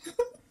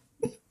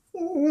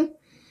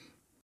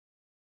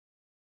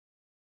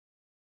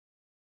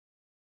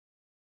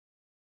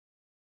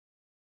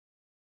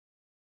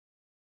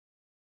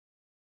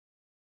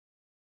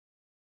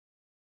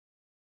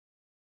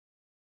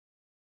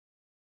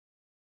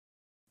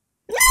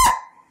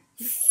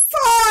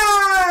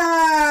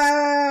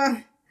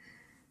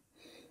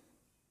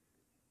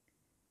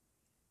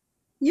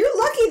 you're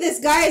lucky this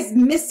guy is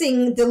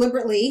missing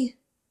deliberately.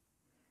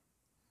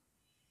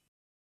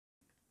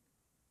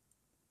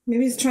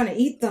 Maybe he's trying to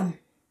eat them.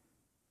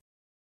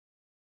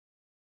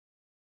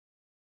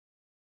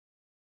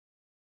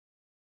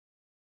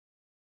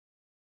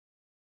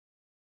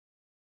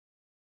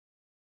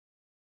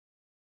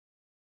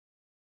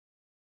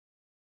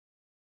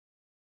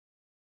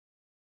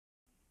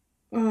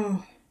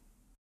 Oh.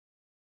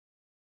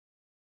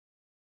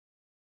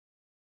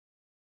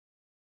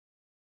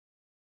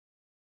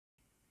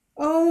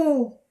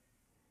 Oh.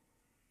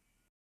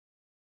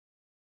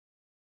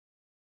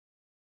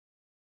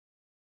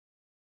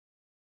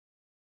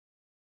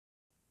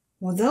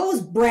 Well, those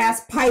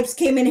brass pipes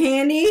came in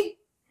handy.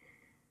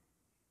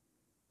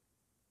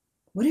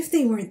 What if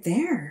they weren't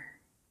there?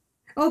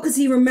 Oh, because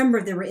he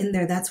remembered they were in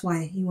there. That's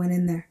why he went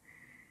in there.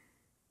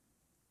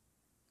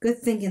 Good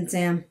thinking,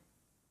 Sam.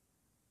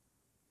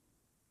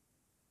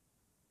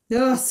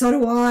 Oh, so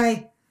do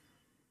I.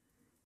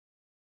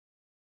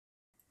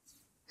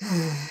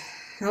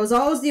 I was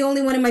always the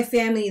only one in my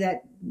family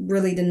that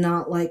really did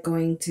not like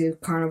going to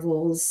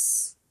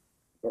carnivals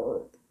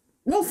or,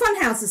 well,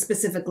 fun houses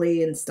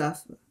specifically and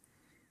stuff.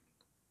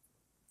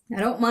 I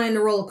don't mind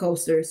the roller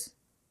coasters.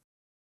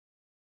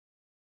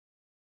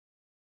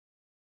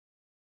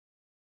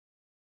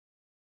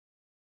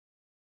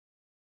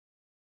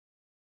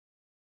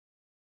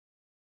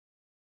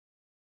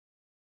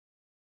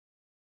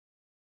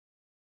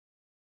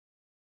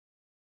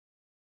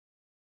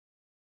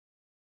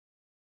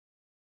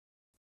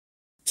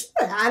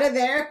 Get out of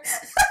there.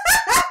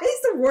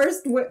 He's the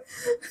worst. Look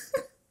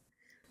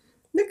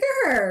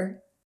at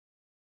her.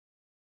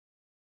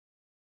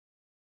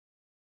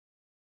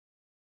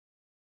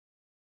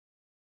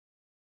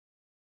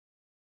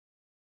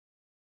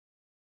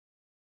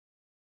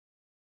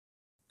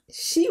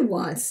 She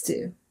wants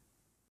to.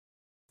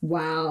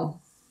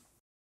 Wow.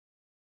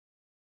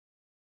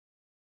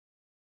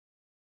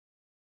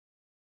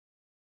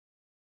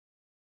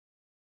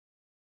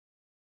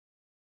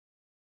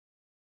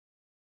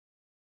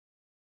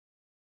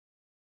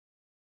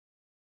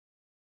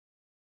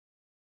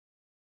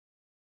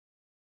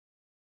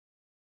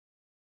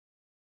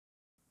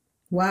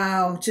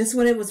 Wow. Just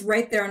when it was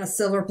right there on a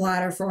silver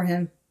platter for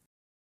him.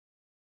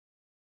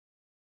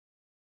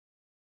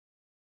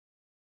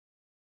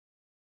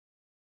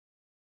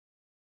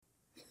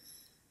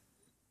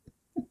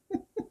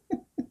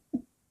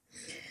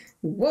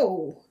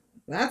 Whoa.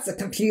 That's a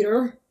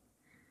computer.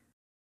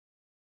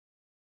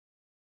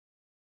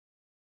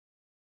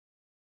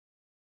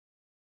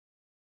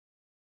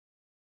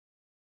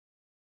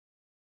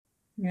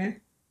 Yeah.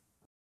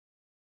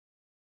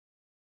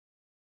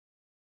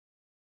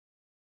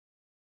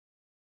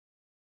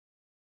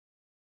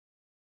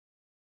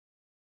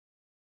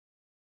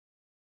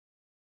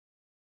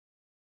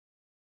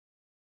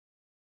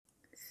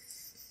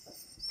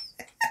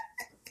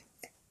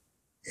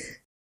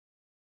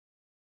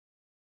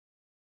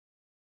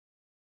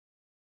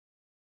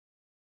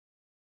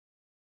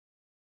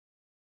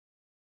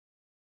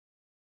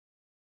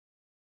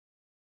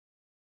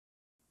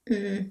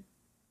 Mm.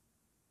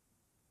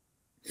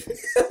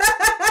 This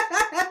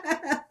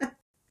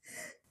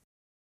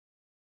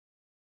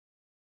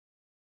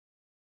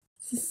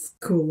is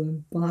cool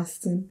in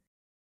Boston.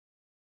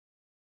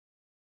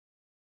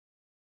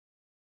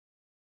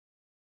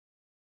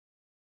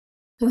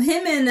 Well,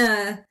 him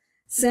and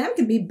Sam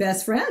could be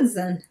best friends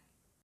then.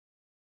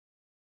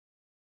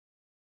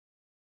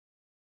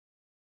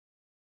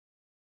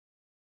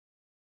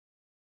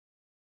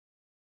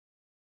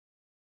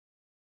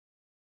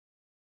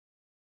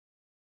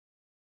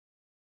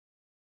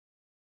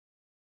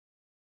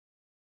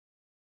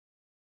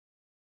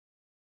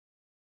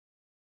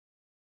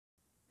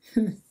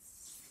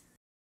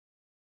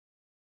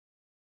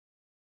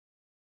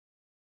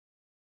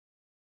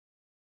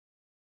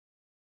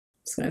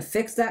 Just gonna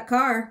fix that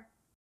car.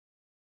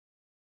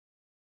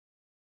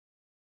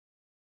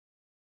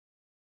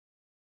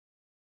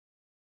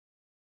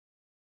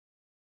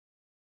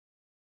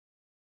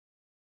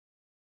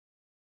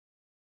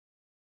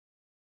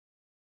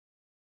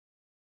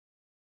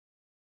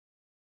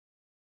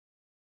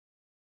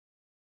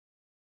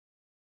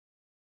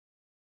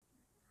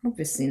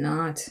 Obviously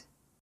not.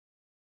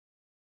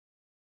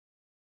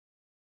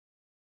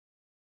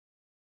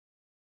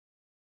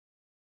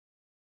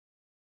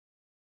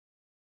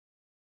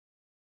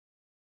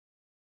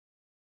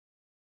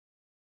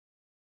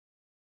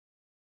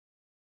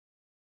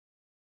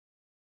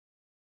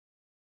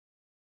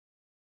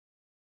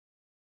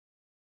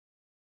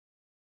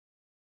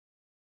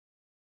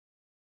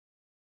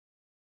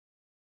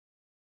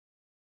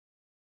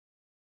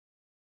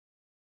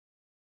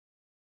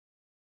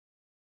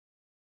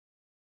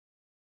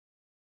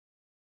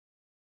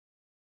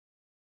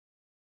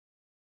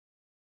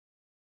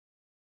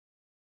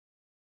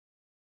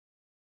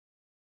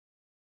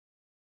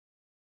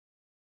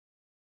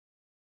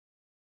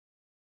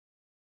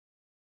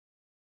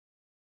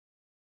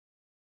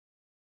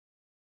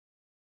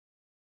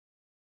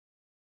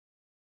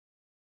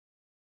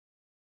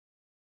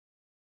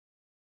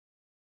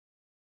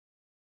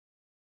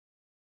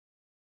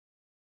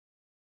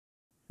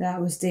 That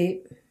was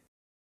deep.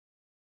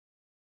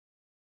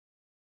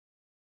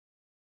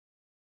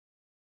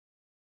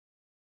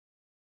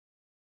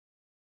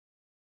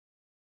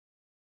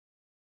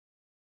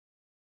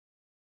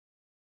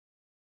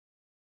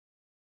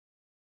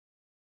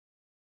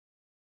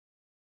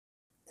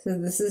 So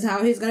this is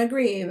how he's gonna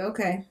grieve.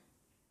 Okay.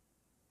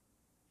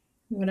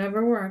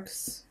 Whatever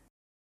works.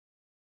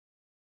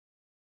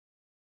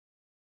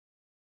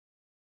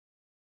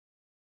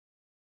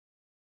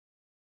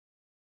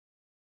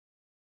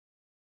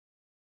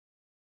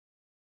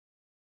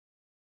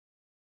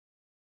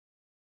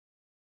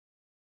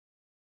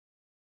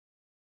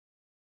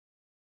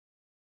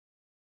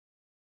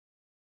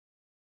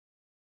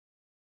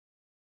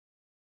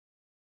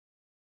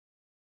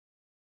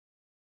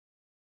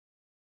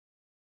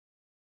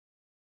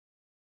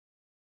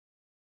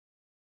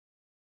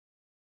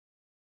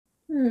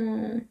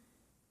 Hmm.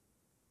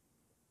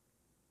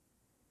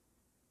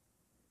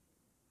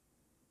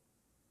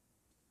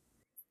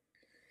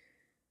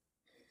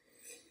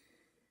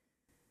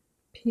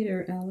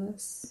 Peter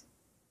Ellis.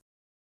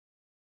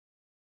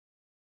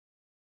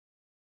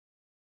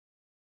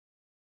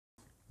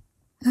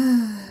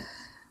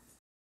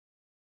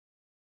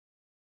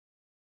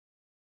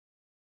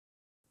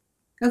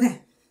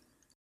 Okay.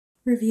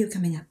 Review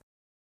coming up.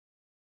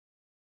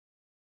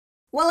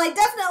 Well, I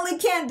definitely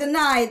can't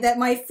deny that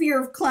my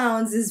fear of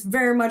clowns is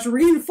very much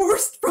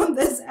reinforced from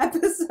this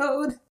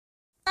episode.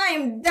 I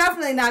am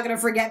definitely not going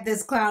to forget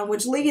this clown,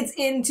 which leads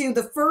into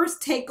the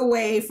first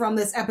takeaway from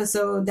this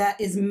episode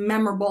that is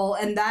memorable,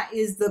 and that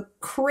is the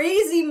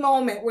crazy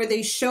moment where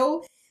they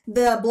show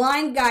the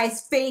blind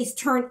guy's face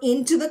turn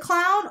into the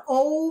clown.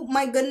 Oh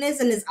my goodness,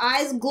 and his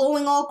eyes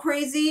glowing all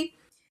crazy.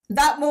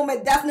 That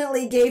moment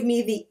definitely gave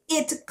me the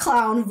It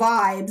clown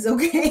vibes,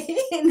 okay?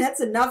 And that's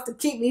enough to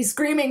keep me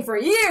screaming for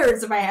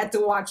years if I had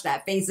to watch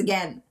that face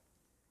again.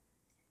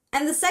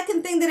 And the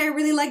second thing that I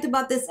really liked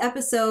about this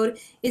episode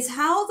is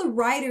how the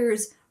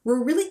writers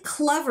were really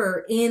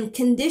clever in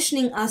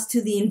conditioning us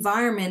to the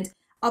environment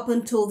up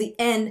until the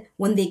end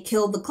when they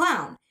killed the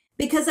clown.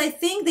 Because I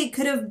think they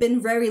could have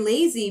been very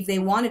lazy if they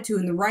wanted to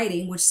in the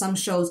writing, which some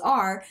shows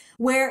are,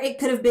 where it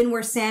could have been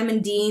where Sam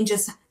and Dean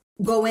just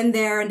go in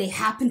there and they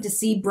happen to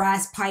see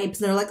brass pipes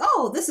and they're like,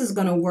 oh, this is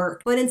gonna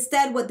work. But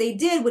instead what they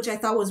did, which I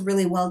thought was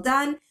really well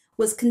done,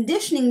 was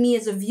conditioning me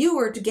as a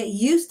viewer to get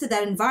used to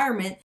that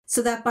environment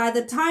so that by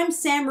the time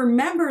Sam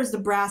remembers the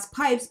brass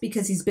pipes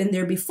because he's been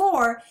there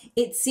before,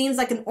 it seems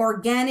like an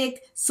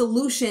organic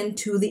solution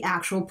to the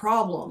actual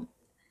problem.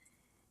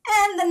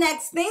 And the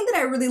next thing that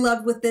I really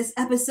loved with this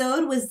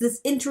episode was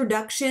this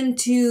introduction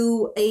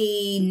to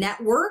a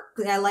network.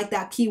 I like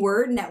that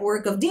keyword,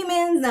 network of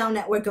demons, now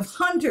network of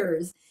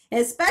hunters.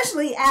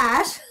 Especially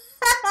Ash.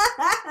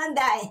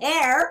 That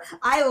hair.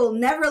 I will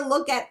never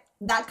look at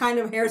that kind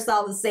of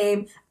hairstyle the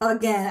same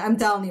again. I'm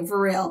telling you, for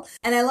real.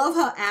 And I love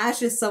how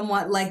Ash is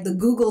somewhat like the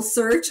Google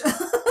search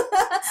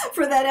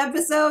for that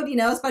episode, you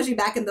know, especially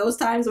back in those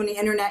times when the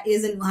internet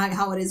isn't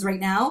how it is right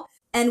now.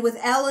 And with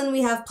Ellen,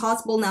 we have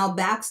possible now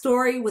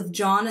backstory with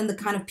John and the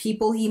kind of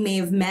people he may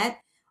have met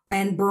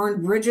and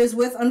burned bridges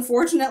with,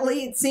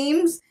 unfortunately, it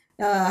seems.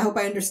 I hope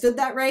I understood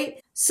that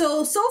right.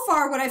 So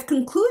far, what I've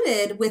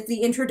concluded with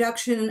the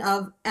introduction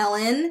of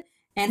Ellen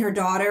and her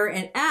daughter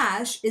and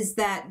Ash is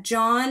that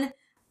John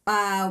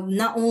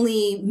not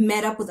only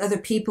met up with other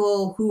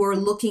people who are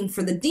looking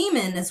for the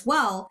demon as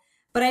well,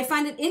 but I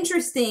find it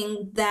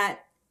interesting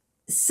that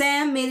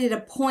Sam made it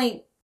a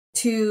point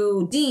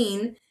to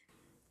Dean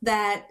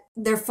that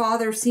their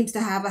father seems to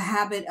have a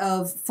habit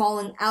of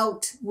falling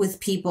out with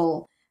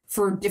people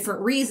for different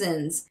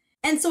reasons.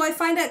 And so I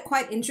find that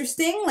quite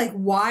interesting. Like,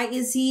 why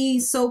is he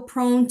so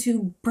prone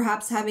to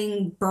perhaps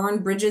having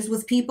burned bridges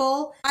with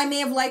people? I may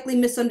have likely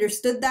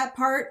misunderstood that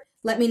part.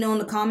 Let me know in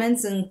the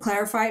comments and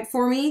clarify it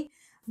for me.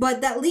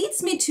 But that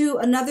leads me to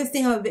another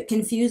thing I'm a bit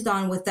confused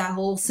on with that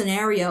whole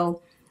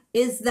scenario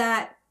is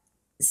that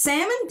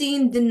Sam and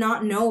Dean did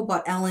not know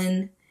about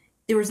Ellen.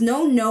 There was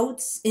no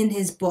notes in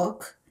his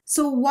book.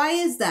 So why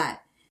is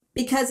that?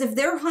 Because if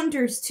they're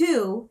hunters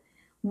too,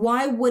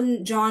 why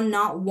wouldn't John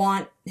not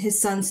want his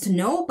sons to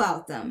know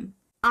about them?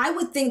 I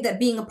would think that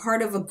being a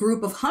part of a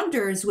group of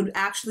hunters would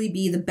actually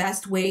be the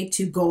best way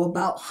to go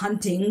about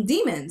hunting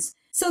demons.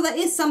 So that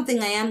is something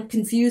I am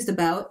confused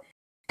about.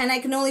 And I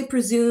can only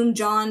presume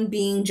John,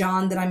 being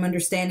John that I'm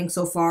understanding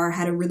so far,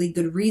 had a really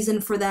good reason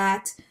for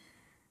that.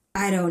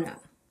 I don't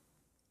know.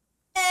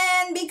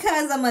 And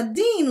because I'm a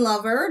Dean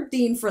lover,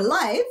 Dean for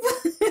life,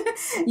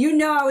 you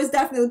know I was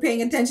definitely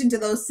paying attention to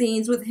those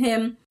scenes with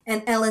him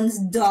and Ellen's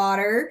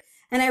daughter.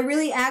 And I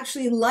really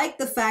actually liked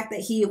the fact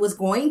that he was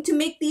going to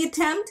make the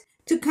attempt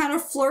to kind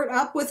of flirt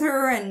up with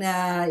her and,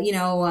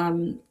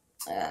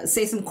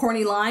 say some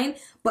corny line.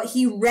 But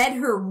he read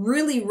her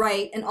really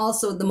right. And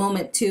also at the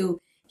moment,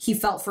 too, he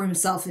felt for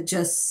himself.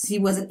 He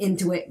wasn't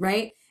into it,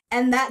 right?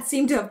 And that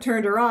seemed to have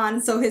turned her on.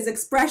 So his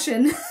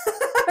expression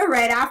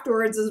right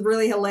afterwards was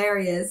really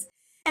hilarious.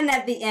 And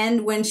at the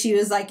end, when she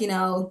was like,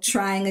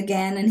 trying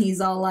again, and he's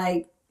all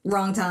like,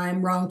 wrong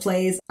time, wrong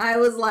place, I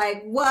was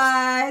like,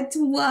 what?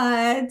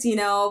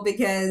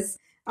 Because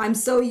I'm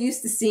so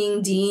used to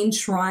seeing Dean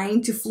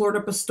trying to flirt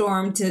up a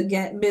storm to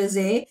get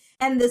busy.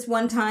 And this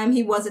one time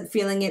he wasn't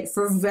feeling it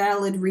for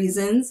valid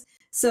reasons.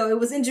 So it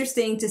was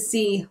interesting to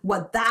see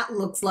what that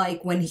looks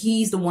like when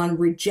he's the one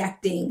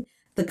rejecting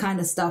the kind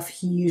of stuff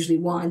he usually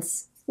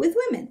wants with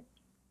women.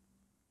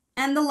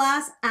 And the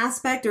last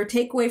aspect or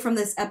takeaway from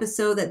this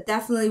episode that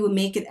definitely would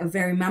make it a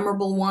very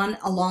memorable one,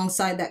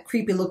 alongside that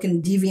creepy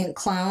looking deviant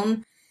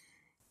clown,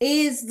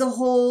 is the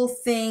whole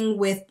thing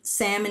with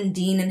Sam and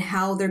Dean and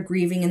how they're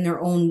grieving in their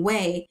own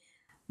way.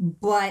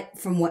 But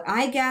from what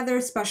I gather,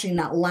 especially in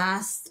that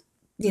last,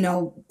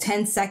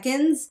 10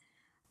 seconds,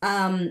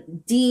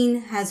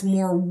 Dean has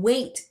more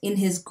weight in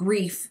his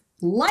grief,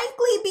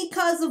 likely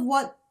because of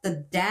what the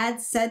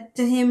dad said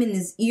to him in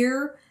his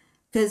ear,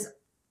 because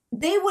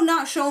they would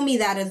not show me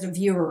that as a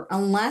viewer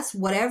unless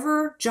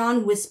whatever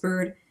John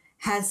whispered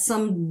has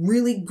some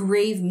really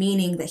grave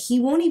meaning that he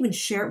won't even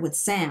share it with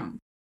Sam.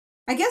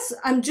 I guess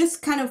I'm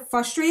just kind of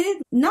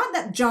frustrated. Not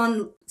that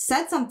John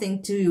said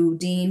something to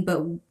Dean,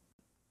 but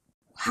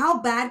how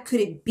bad could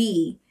it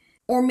be?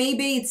 Or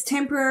maybe it's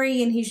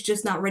temporary and he's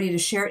just not ready to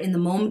share it in the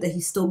moment, that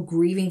he's still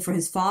grieving for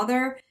his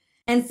father.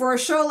 And for a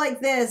show like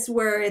this,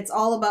 where it's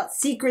all about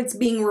secrets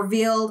being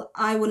revealed,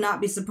 I would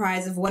not be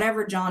surprised if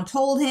whatever John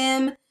told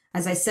him,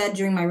 as I said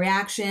during my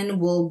reaction,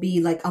 will be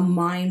like a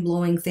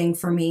mind-blowing thing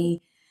for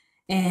me.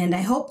 And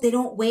I hope they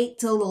don't wait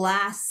till the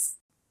last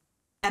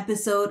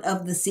episode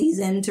of the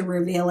season to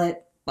reveal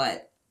it,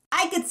 but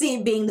I could see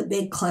it being the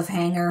big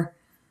cliffhanger.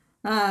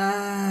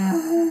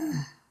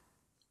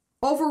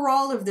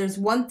 Overall, if there's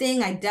one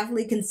thing I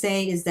definitely can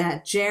say, is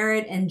that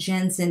Jared and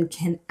Jensen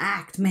can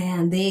act,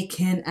 man. They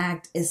can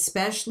act,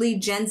 especially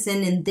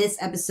Jensen in this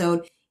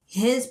episode.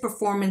 His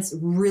performance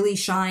really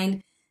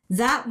shined.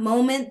 That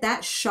moment,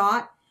 that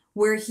shot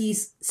where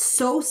he's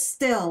so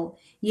still,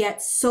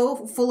 yet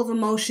so full of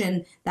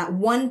emotion, that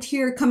one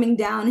tear coming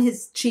down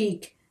his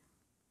cheek.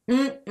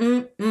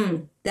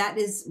 That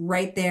is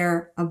right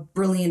there a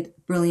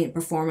brilliant, brilliant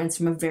performance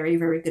from a very,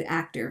 very good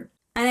actor.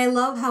 And I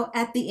love how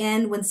at the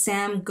end, when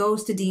Sam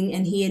goes to Dean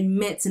and he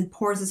admits and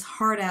pours his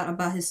heart out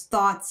about his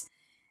thoughts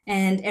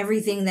and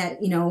everything that,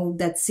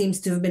 that seems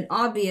to have been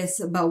obvious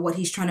about what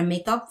he's trying to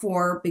make up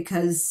for,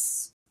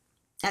 because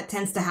that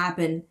tends to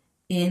happen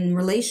in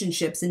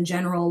relationships in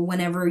general,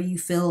 whenever you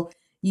feel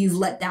you've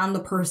let down the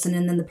person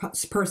and then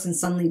the person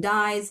suddenly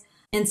dies.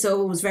 And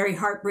so it was very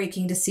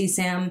heartbreaking to see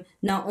Sam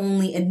not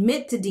only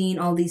admit to Dean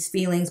all these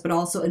feelings, but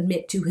also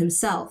admit to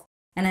himself.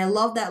 And I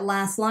love that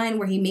last line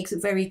where he makes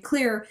it very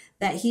clear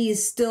that he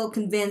is still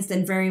convinced,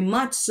 and very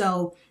much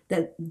so,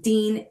 that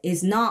Dean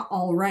is not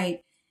all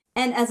right.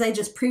 And as I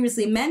just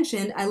previously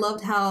mentioned, I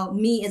loved how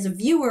me as a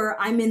viewer,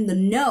 I'm in the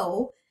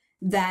know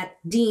that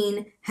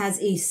Dean has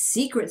a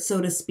secret,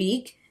 so to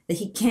speak, that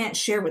he can't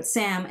share with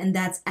Sam. And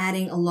that's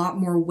adding a lot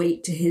more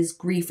weight to his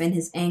grief and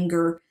his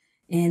anger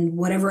and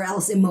whatever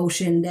else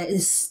emotion that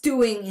is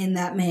stewing in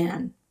that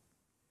man.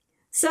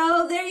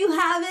 So there you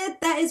have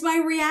it. That is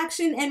my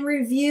reaction and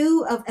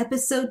review of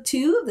episode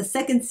 2 of the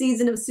second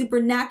season of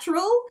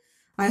Supernatural.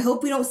 I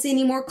hope we don't see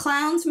any more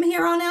clowns from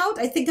here on out.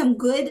 I think I'm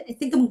good. I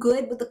think I'm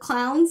good with the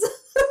clowns.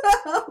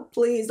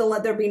 Please don't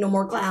let there be no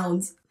more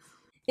clowns.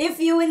 If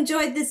you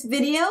enjoyed this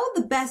video,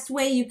 the best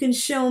way you can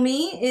show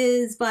me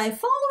is by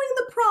following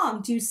the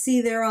prompt you see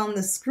there on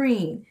the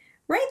screen.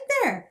 Right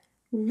there.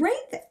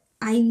 Right there.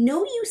 I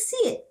know you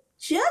see it.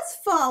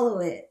 Just follow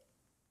it.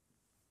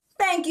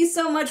 Thank you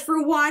so much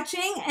for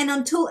watching, and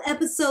until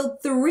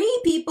episode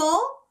 3,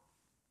 people,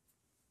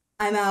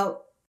 I'm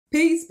out.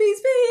 Peace, peace,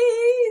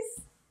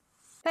 peace.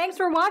 Thanks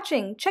for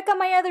watching. Check out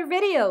my other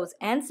videos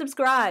and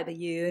subscribe.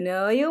 You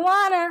know you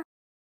wanna.